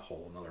that, a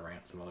whole another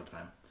rant some other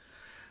time.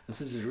 And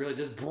since it's really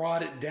just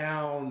brought it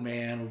down,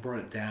 man, we brought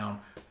it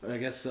down. I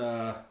guess we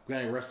got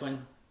any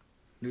wrestling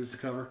news to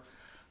cover?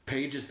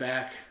 Paige is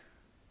back.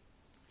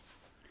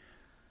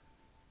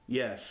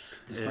 Yes.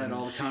 Despite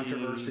all the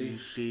controversy.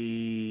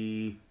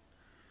 She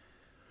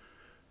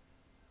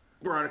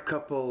brought a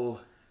couple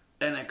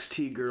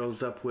NXT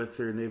girls up with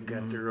her, and they've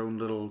got their own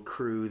little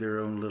crew, their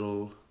own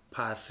little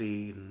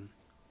posse, and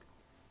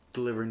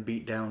delivering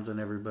beatdowns on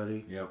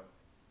everybody. Yep.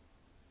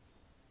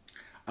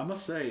 I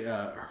must say,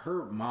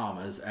 her mom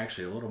is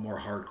actually a little more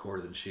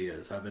hardcore than she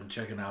is. I've been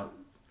checking out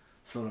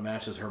some of the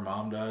matches her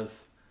mom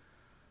does.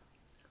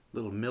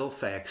 Little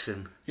MILF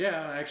action.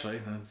 Yeah, actually,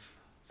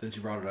 since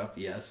you brought it up,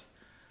 yes.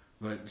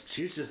 But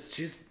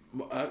she's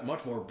a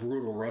much more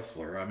brutal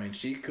wrestler. I mean,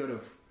 she could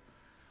have,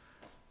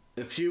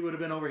 if she would have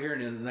been over here in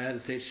the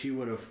United States, she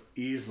would have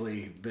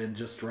easily been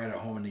just right at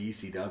home in the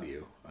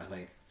ECW, I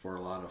think, for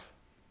a lot of.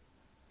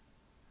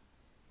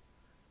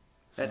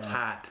 That's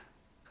hot.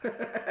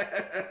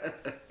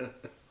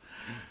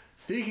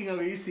 Speaking of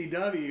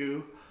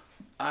ECW,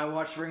 I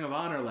watched Ring of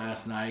Honor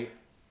last night,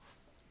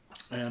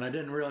 and I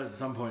didn't realize at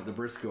some point the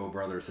Briscoe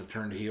brothers have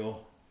turned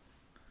heel.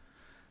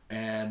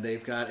 And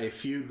they've got a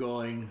feud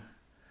going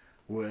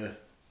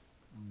with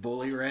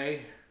Bully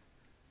Ray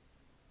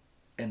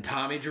and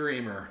Tommy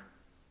Dreamer.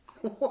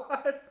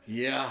 What?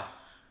 Yeah.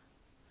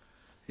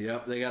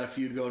 Yep, they got a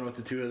feud going with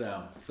the two of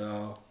them.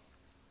 So,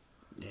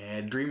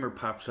 yeah, Dreamer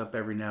pops up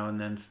every now and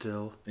then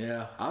still.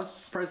 yeah. I was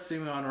surprised to see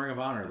him on Ring of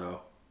Honor,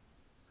 though.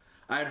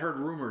 I had heard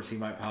rumors he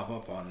might pop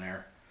up on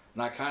there.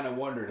 And I kind of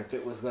wondered if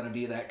it was going to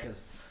be that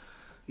because,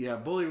 yeah,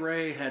 Bully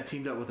Ray had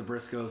teamed up with the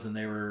Briscoes and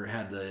they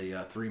had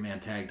the three-man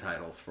tag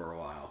titles for a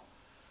while.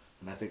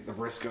 And I think the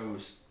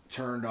Briscoes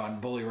turned on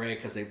Bully Ray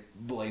because they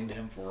blamed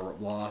him for a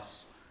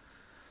loss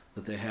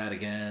that they had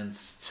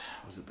against,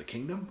 was it the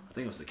Kingdom? I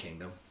think it was the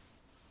Kingdom.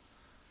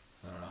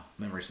 I don't know.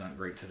 Memory's not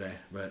great today.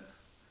 But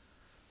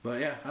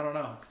yeah, I don't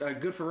know.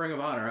 Good for Ring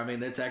of Honor. I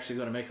mean, it's actually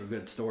going to make a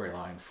good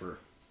storyline for...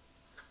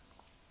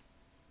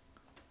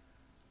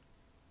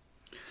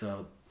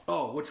 So...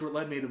 Oh, which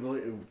led me to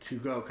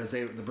go because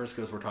the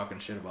Briscoes were talking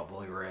shit about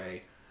Bully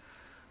Ray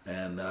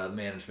and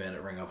management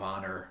at Ring of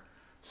Honor.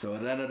 So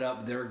it ended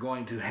up they're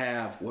going to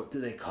have, what do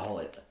they call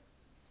it?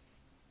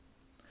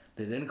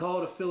 They didn't call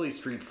it a Philly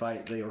street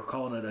fight. They were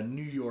calling it a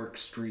New York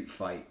street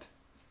fight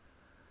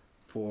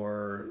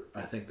for,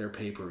 I think, their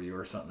pay-per-view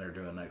or something they're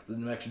doing next. The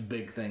next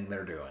big thing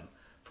they're doing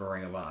for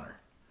Ring of Honor.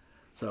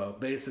 So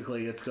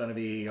basically it's going to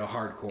be a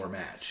hardcore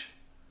match,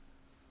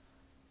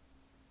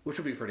 which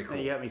will be pretty cool.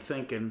 You got me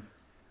thinking.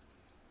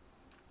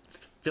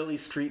 Philly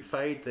street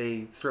fight,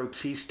 they throw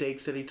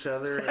cheesesteaks at each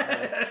other.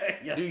 And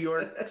Yes. New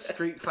York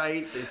street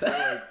fight, they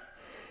throw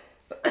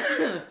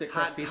like Thick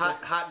crust pizza.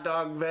 hot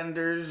dog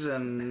vendors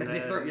and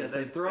They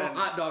throw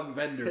hot dog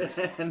vendors.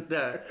 and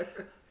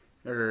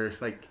or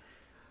like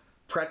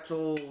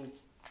pretzel.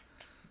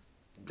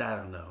 I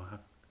don't know.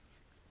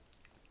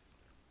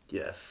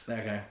 Yes.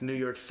 Okay. New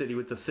York City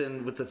with the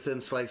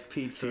thin sliced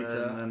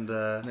pizza. and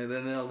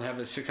then they'll have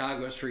a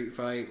Chicago street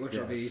fight, which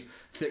will be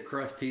thick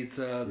crust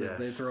pizza that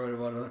they throw at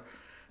one another.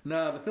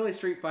 No, the Philly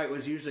street fight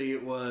was usually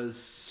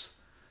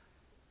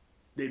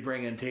they'd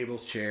bring in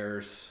tables,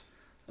 chairs.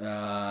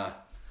 I'm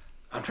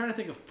trying to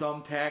think if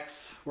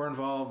thumbtacks were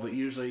involved, but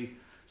usually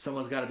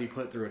someone's got to be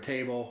put through a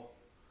table.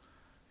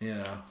 You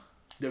know,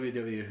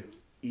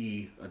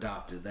 WWE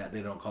adopted that.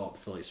 They don't call it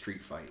the Philly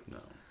street fight. No.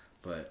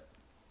 But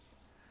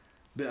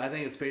I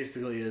think it's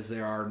basically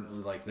there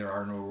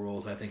are no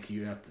rules. I think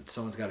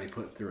someone's got to be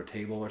put through a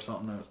table or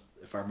something,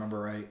 if I remember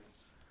right.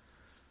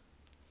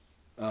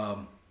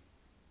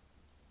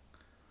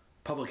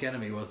 Public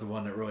Enemy was the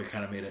one that really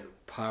kind of made it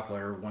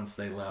popular once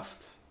they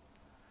left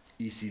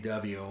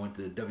ECW and went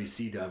to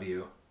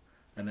WCW,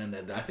 and then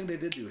I think they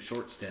did do a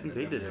short stint.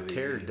 They did the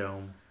Terror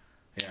Dome.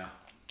 Yeah.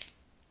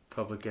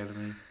 Public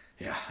Enemy.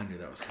 Yeah, I knew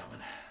that was coming.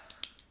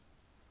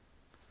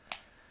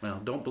 Well,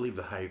 don't believe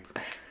the hype.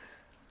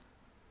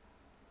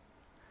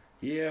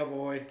 Yeah,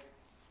 boy.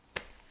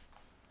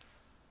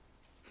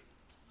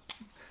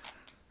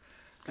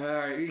 All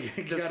right,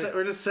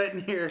 We're just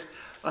sitting here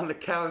on the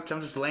couch. I'm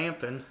just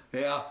lamping.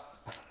 Yeah.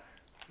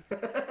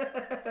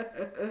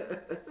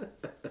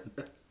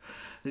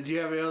 Did you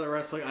have any other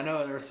wrestling? I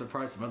know there was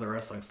probably some other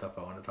wrestling stuff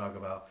I want to talk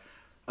about.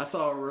 I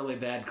saw a really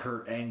bad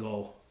Kurt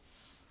Angle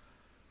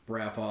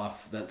wrap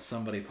off that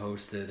somebody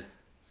posted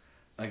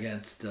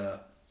against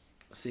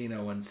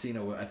Cena when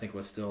Cena, I think,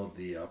 was still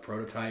the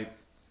prototype.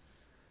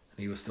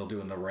 He was still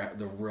doing the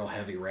real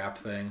heavy rap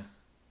thing.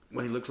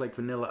 When he looked like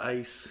Vanilla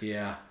Ice.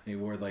 Yeah, he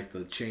wore like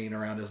the chain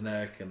around his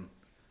neck, and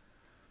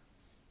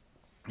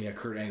yeah,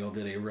 Kurt Angle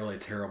did a really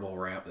terrible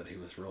rap that he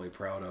was really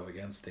proud of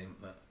against him.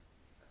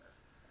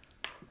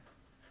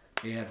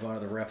 He had one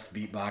of the refs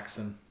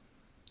beatboxing.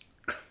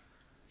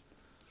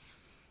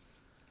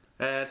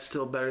 That's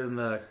still better than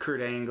the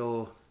Kurt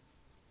Angle.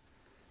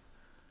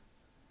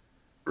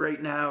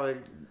 Right now,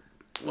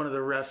 one of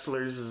the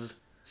wrestlers is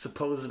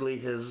supposedly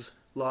his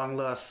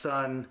long-lost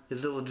son,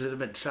 his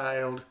illegitimate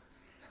child,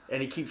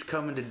 and he keeps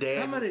coming to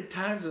Dad. How many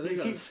times are they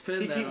going to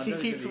spin that? He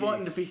keeps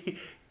wanting to be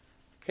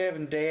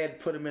having Dad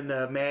put him in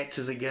the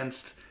matches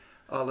against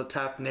all the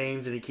top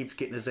names, and he keeps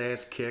getting his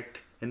ass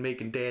kicked and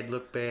making Dad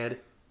look bad.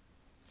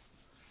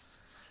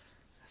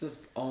 It's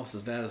almost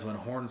as bad as when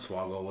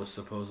Hornswoggle was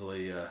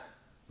supposedly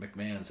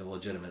McMahon's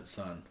illegitimate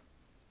son.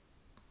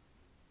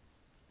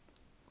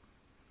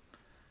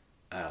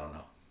 I don't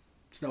know.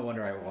 It's no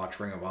wonder I watch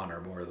Ring of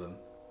Honor more than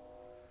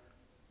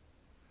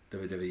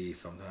WWE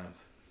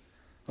sometimes.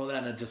 Well,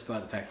 then just by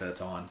the fact that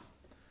it's on.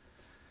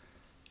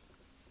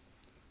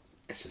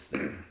 It's just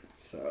there.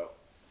 So,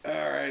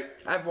 all right.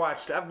 I've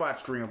watched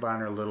Ring of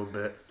Honor a little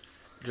bit,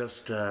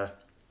 just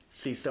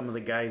see some of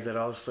the guys that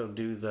also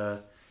do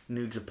the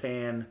New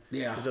Japan.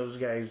 Yeah. Because those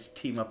guys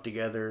team up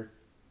together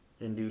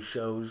and do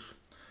shows.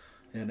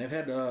 And they've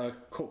had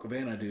Colt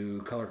Cabana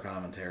do color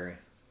commentary,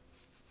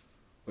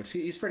 which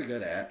he's pretty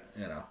good at,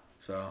 you know.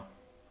 So,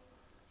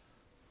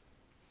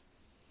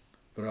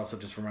 but it also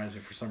just reminds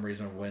me for some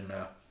reason of when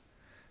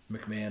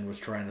McMahon was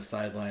trying to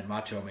sideline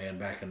Macho Man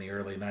back in the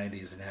early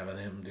 90s and having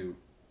him do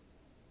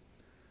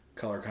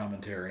color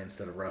commentary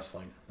instead of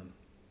wrestling. And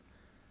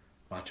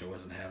Macho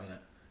wasn't having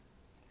it.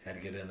 Had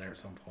to get in there at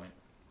some point.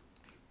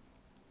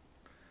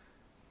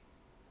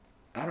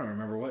 I don't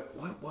remember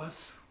what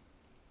was...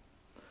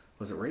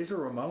 Was it Razor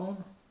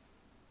Ramon?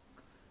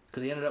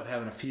 Because he ended up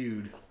having a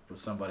feud with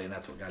somebody, and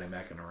that's what got him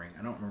back in the ring.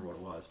 I don't remember what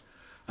it was.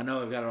 I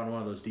know I've got it on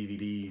one of those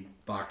DVD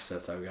box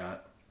sets I've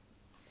got.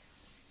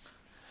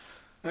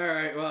 All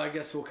right, well, I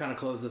guess we'll kind of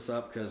close this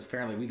up because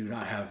apparently we do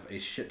not have a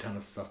shit ton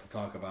of stuff to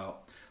talk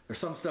about. There's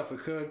some stuff we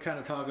could kind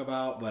of talk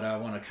about, but I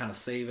want to kind of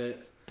save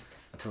it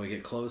until we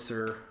get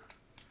closer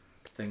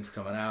to things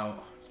coming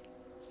out.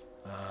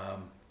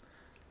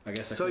 I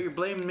guess. You're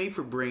blaming me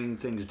for bringing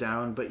things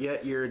down, but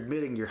yet you're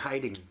admitting you're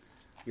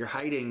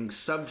hiding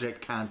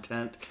subject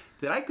content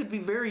that I could be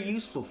very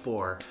useful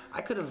for.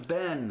 I could have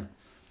been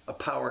a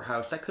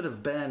powerhouse. I could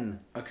have been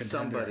a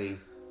contender.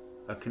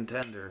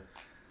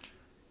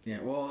 Yeah,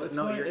 well,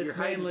 you're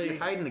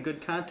hiding the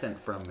good content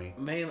from me.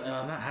 Mainly,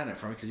 I'm not hiding it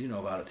from you because you know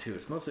about it too.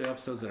 It's mostly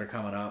episodes that are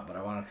coming up, but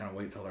I want to kind of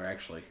wait till they're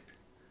actually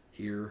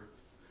here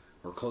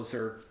or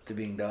closer to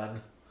being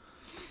done.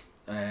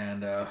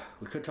 And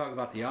we could talk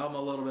about the album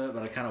a little bit,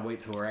 but I kind of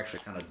wait till we're actually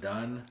kind of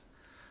done.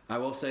 I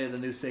will say the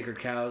new Sacred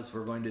Cows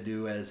we're going to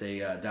do as a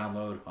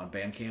download on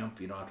Bandcamp.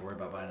 You don't have to worry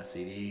about buying a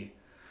CD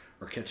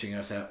or catching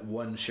us at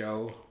one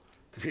show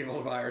to be able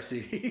to buy our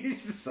CDs.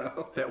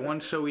 So that one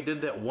show we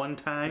did that one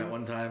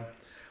time.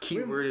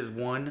 Keyword is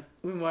one.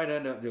 We might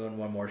end up doing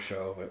one more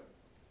show, but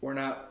we're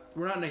not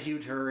in a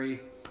huge hurry.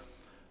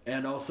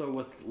 And also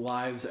with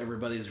lives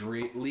everybody's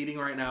leading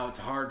right now, it's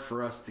hard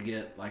for us to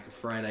get like a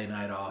Friday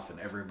night off and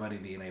everybody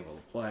being able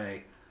to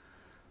play.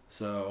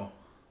 So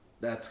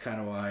that's kind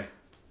of why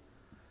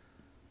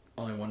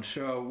only one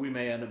show. We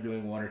may end up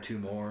doing one or two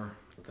more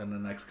within the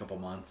next couple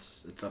months.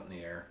 It's up in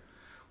the air.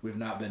 We've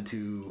not been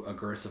too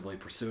aggressively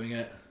pursuing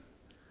it.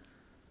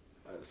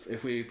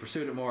 If we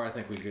pursued it more, I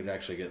think we could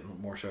actually get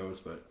more shows,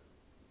 but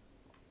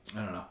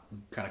I don't know.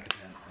 I'm kind of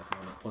content at the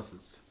moment.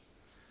 Plus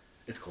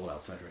it's cold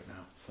outside right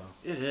now, so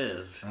it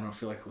is. I don't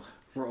feel like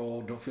we're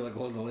old. Don't feel like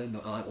loading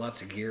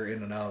lots of gear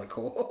in and out of the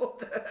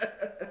cold.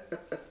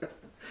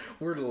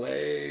 We're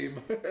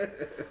lame.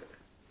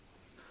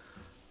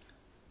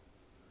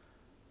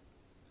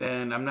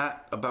 And I'm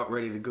not about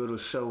ready to go to a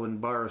show and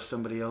borrow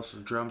somebody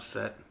else's drum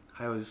set.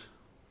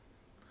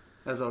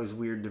 That's always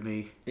weird to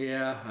me.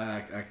 Yeah,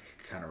 I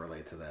kind of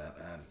relate to that.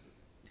 And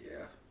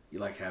yeah, you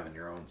like having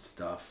your own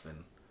stuff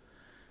and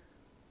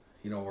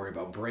you don't worry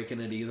about breaking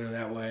it either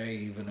that way,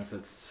 even if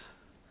it's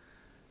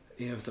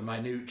a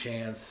minute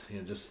chance,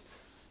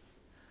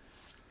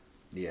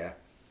 yeah,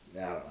 I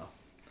don't know.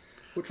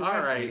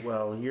 All right,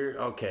 well, you're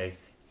okay. I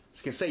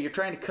was gonna say you're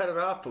trying to cut it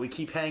off, but we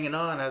keep hanging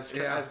on. I was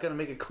gonna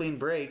make a clean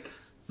break.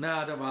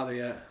 No, don't bother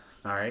yet.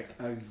 All right,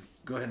 I'll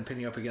go ahead and pin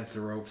you up against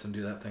the ropes and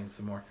do that thing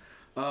some more.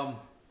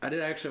 I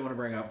did actually want to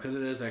bring up because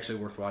it is actually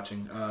worth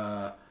watching.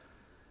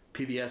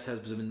 PBS has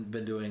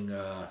been doing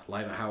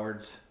Live at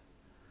Howard's.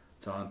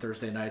 It's on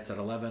Thursday nights at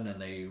 11,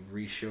 and they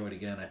re-show it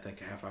again, I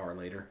think, a half hour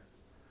later.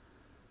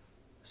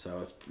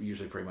 So it's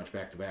usually pretty much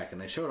back-to-back. And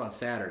they show it on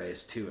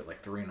Saturdays, too, at like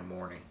 3 in the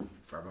morning,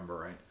 if I remember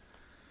right.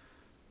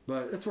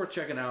 But it's worth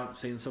checking out,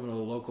 seeing some of the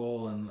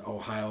local and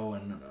Ohio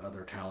and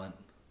other talent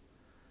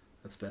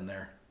that's been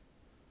there.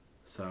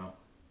 So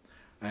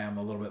I am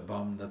a little bit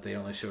bummed that they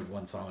only showed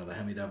one song of the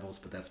Hemi Devils,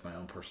 but that's my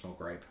own personal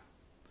gripe.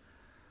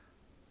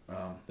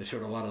 They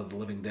showed a lot of the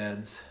Living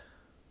Deads.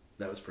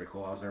 That was pretty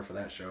cool. I was there for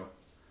that show.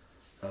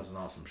 That was an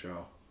awesome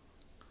show.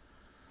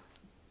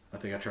 I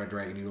think I tried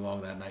dragging you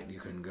along that night and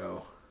you couldn't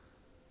go.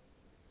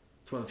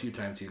 It's one of the few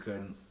times you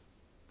couldn't.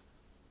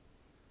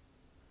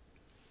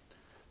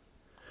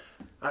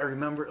 I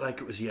remember it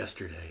like it was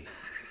yesterday.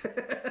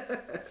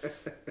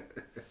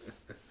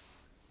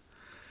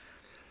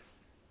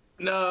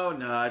 No,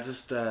 I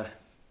just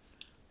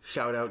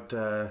shout out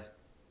to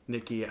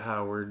Nikki at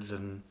Howard's,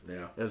 and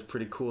Yeah. it was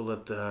pretty cool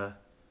that the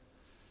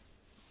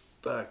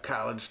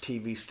college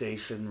TV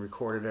station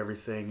recorded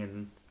everything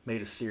and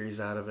made a series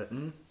out of it.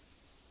 Mm-hmm.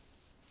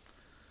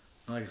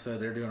 Like I said,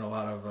 they're doing a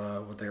lot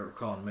of what they were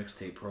calling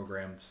mixtape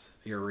programs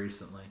here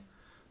recently.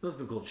 Those have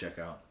been cool to check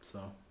out.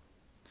 So,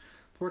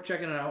 it's worth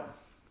checking it out.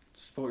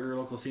 Support your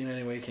local scene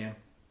any way you can.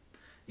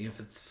 Even if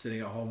it's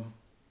sitting at home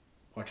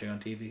watching on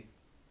TV.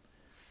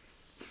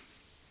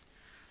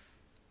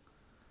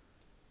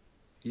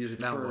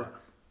 Usually Now prefer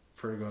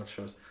what? to go out to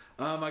shows.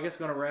 I guess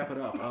going to wrap it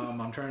up.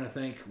 I'm trying to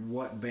think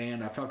what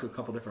band. I've talked to a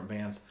couple different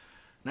bands.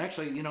 And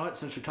actually, you know what?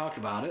 Since we talked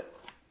about it.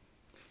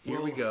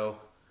 Here we go.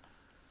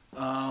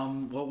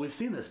 Well, we've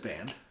seen this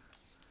band.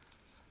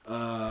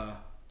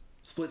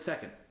 Split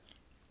Second.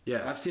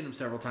 Yes. I've seen them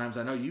several times.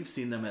 I know you've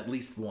seen them at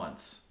least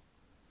once.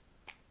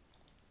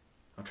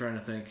 I'm trying to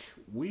think.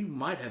 We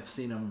might have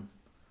seen them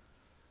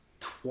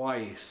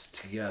twice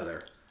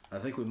together. I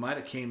think we might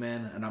have came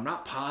in, and I'm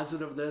not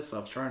positive of this. I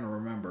was trying to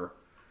remember.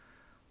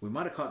 We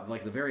might have caught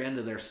like the very end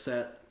of their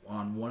set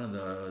on one of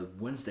the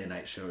Wednesday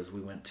night shows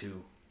we went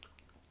to.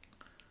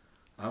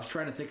 I was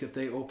trying to think if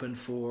they opened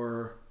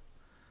for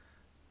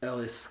El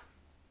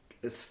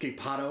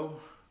Escapado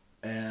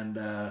and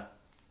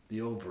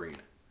the Old Breed.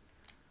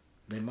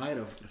 They might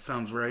have. That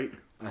sounds right.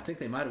 I think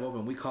they might have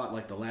opened. We caught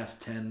like the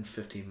last 10,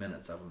 15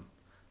 minutes of them.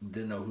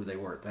 Didn't know who they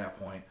were at that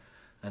point.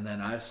 And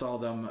then I saw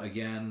them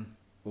again.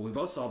 Well, we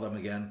both saw them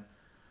again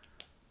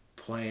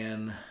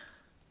playing.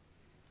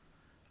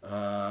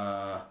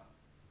 Had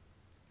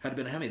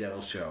been a Hemi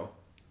Devils show.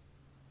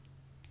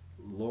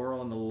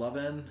 Laurel and the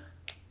Lovin'.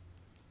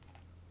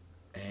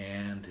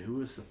 And who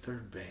was the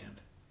third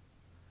band?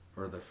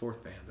 Or the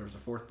fourth band? There was a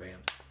fourth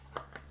band.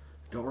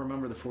 Don't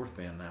remember the fourth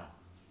band now.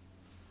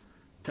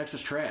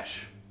 Texas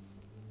Trash.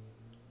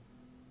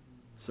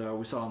 So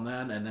we saw them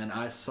then, and then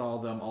I saw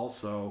them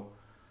also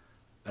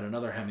at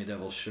another Hemi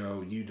Devils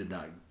show you did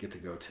not get to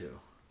go to.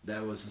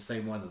 That was the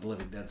same one that the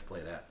Living Deads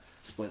played at.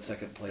 Split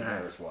Second played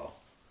there as well.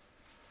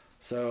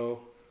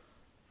 So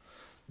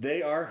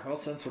they are, well,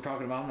 since we're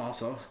talking about them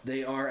also,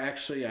 they are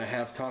actually, I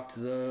have talked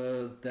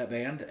to that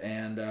band,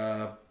 and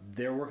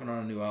they're working on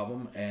a new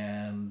album,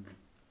 and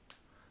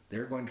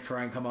they're going to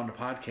try and come on the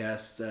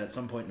podcast at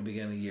some point in the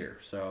beginning of the year.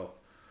 So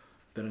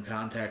been in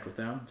contact with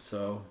them,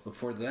 so look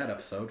forward to that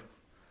episode.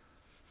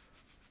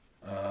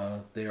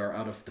 They are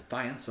out of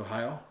Defiance,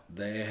 Ohio.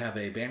 They have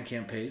a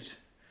Bandcamp page.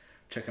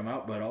 Check them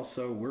out. But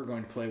also, we're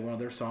going to play one of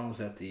their songs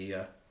at the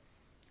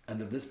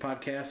end of this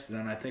podcast.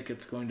 And I think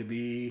it's going to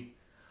be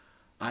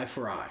Eye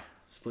for Eye,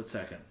 Split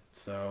Second.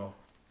 So,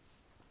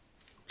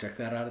 check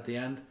that out at the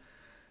end.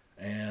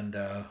 And,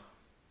 got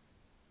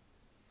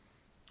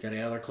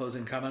any other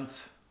closing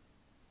comments?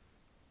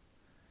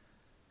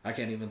 I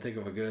can't even think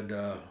of a good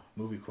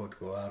movie quote to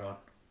go out on.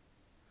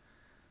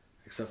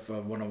 Except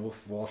for one of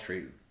Wolf of Wall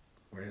Street.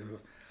 Where he goes,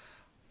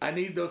 I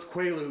need those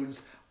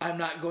Quaaludes. I'm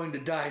not going to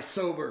die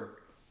sober.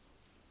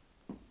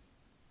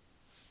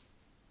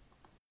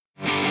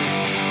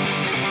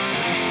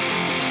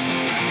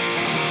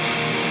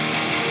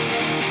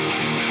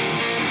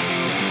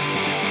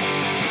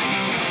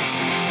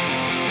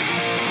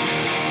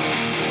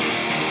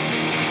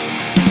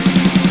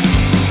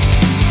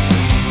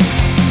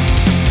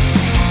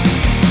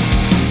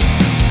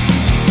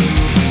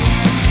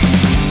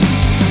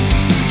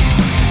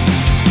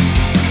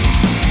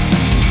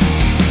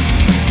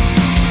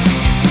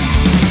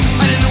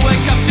 I didn't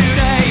wake up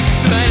today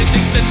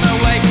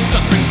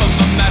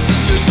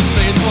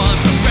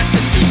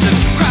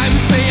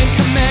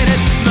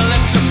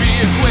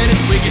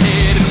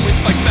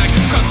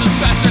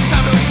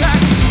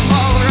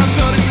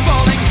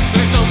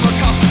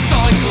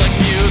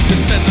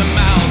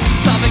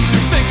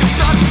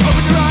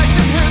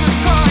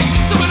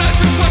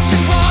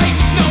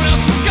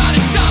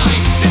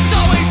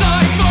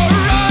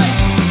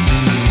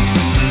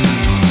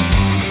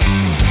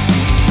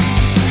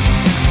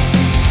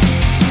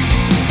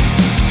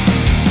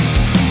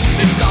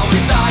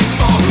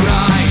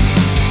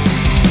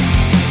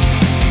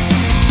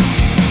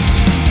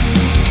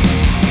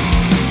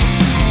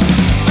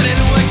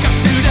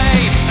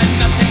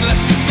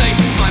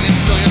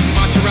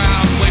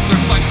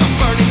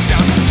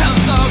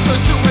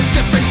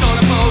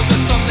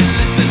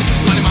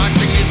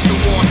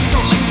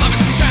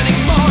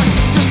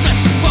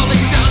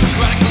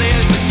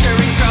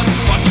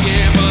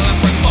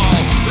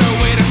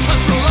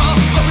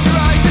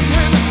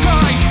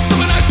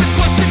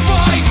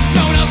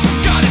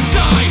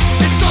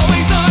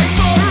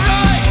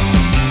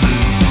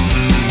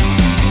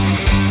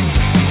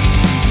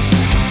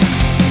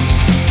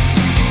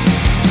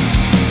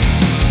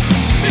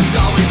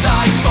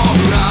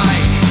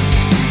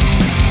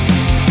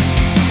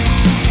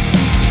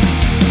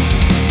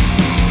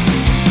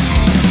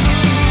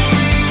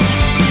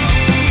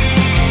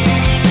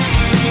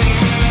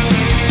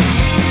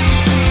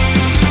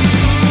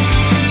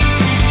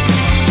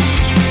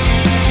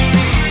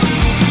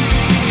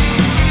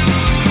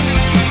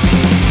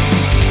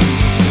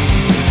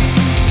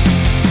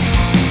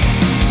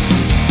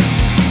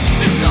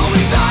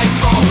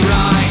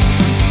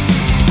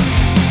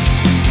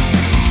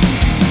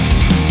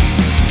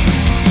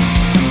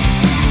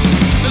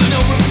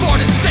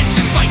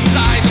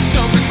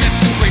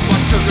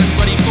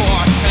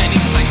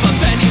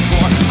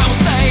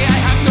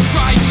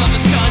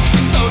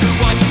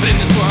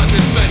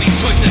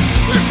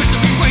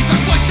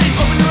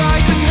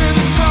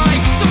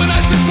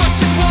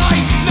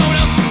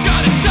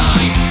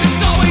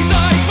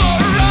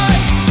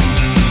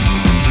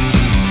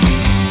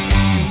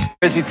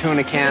Busy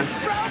tuna cans.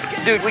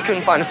 Dude, we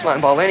couldn't find a slime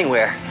ball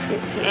anywhere.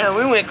 Yeah,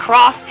 we went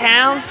cross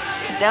town,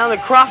 down to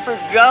Crawford's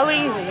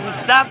Gully. We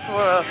stopped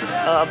for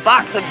a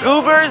box of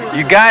goobers.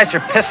 You guys are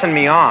pissing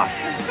me off.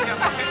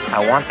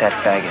 I want that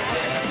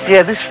faggot.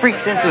 Yeah, this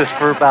freak's into us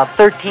for about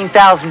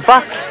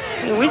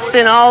 $13,000. We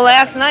spent all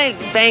last night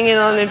banging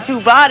on them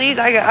two bodies.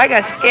 I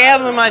got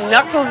scabs on my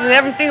knuckles and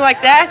everything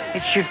like that.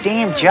 It's your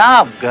damn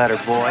job, gutter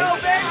boy.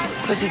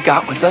 What's he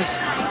got with us?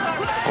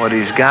 What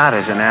he's got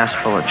is an ass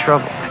full of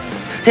trouble.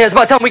 Yeah, it's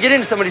about time we get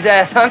into somebody's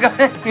ass, huh?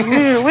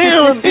 We're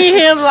gonna beat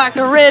him like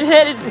a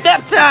red-headed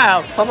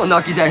stepchild. I'm gonna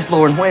knock his ass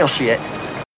lower than whale shit.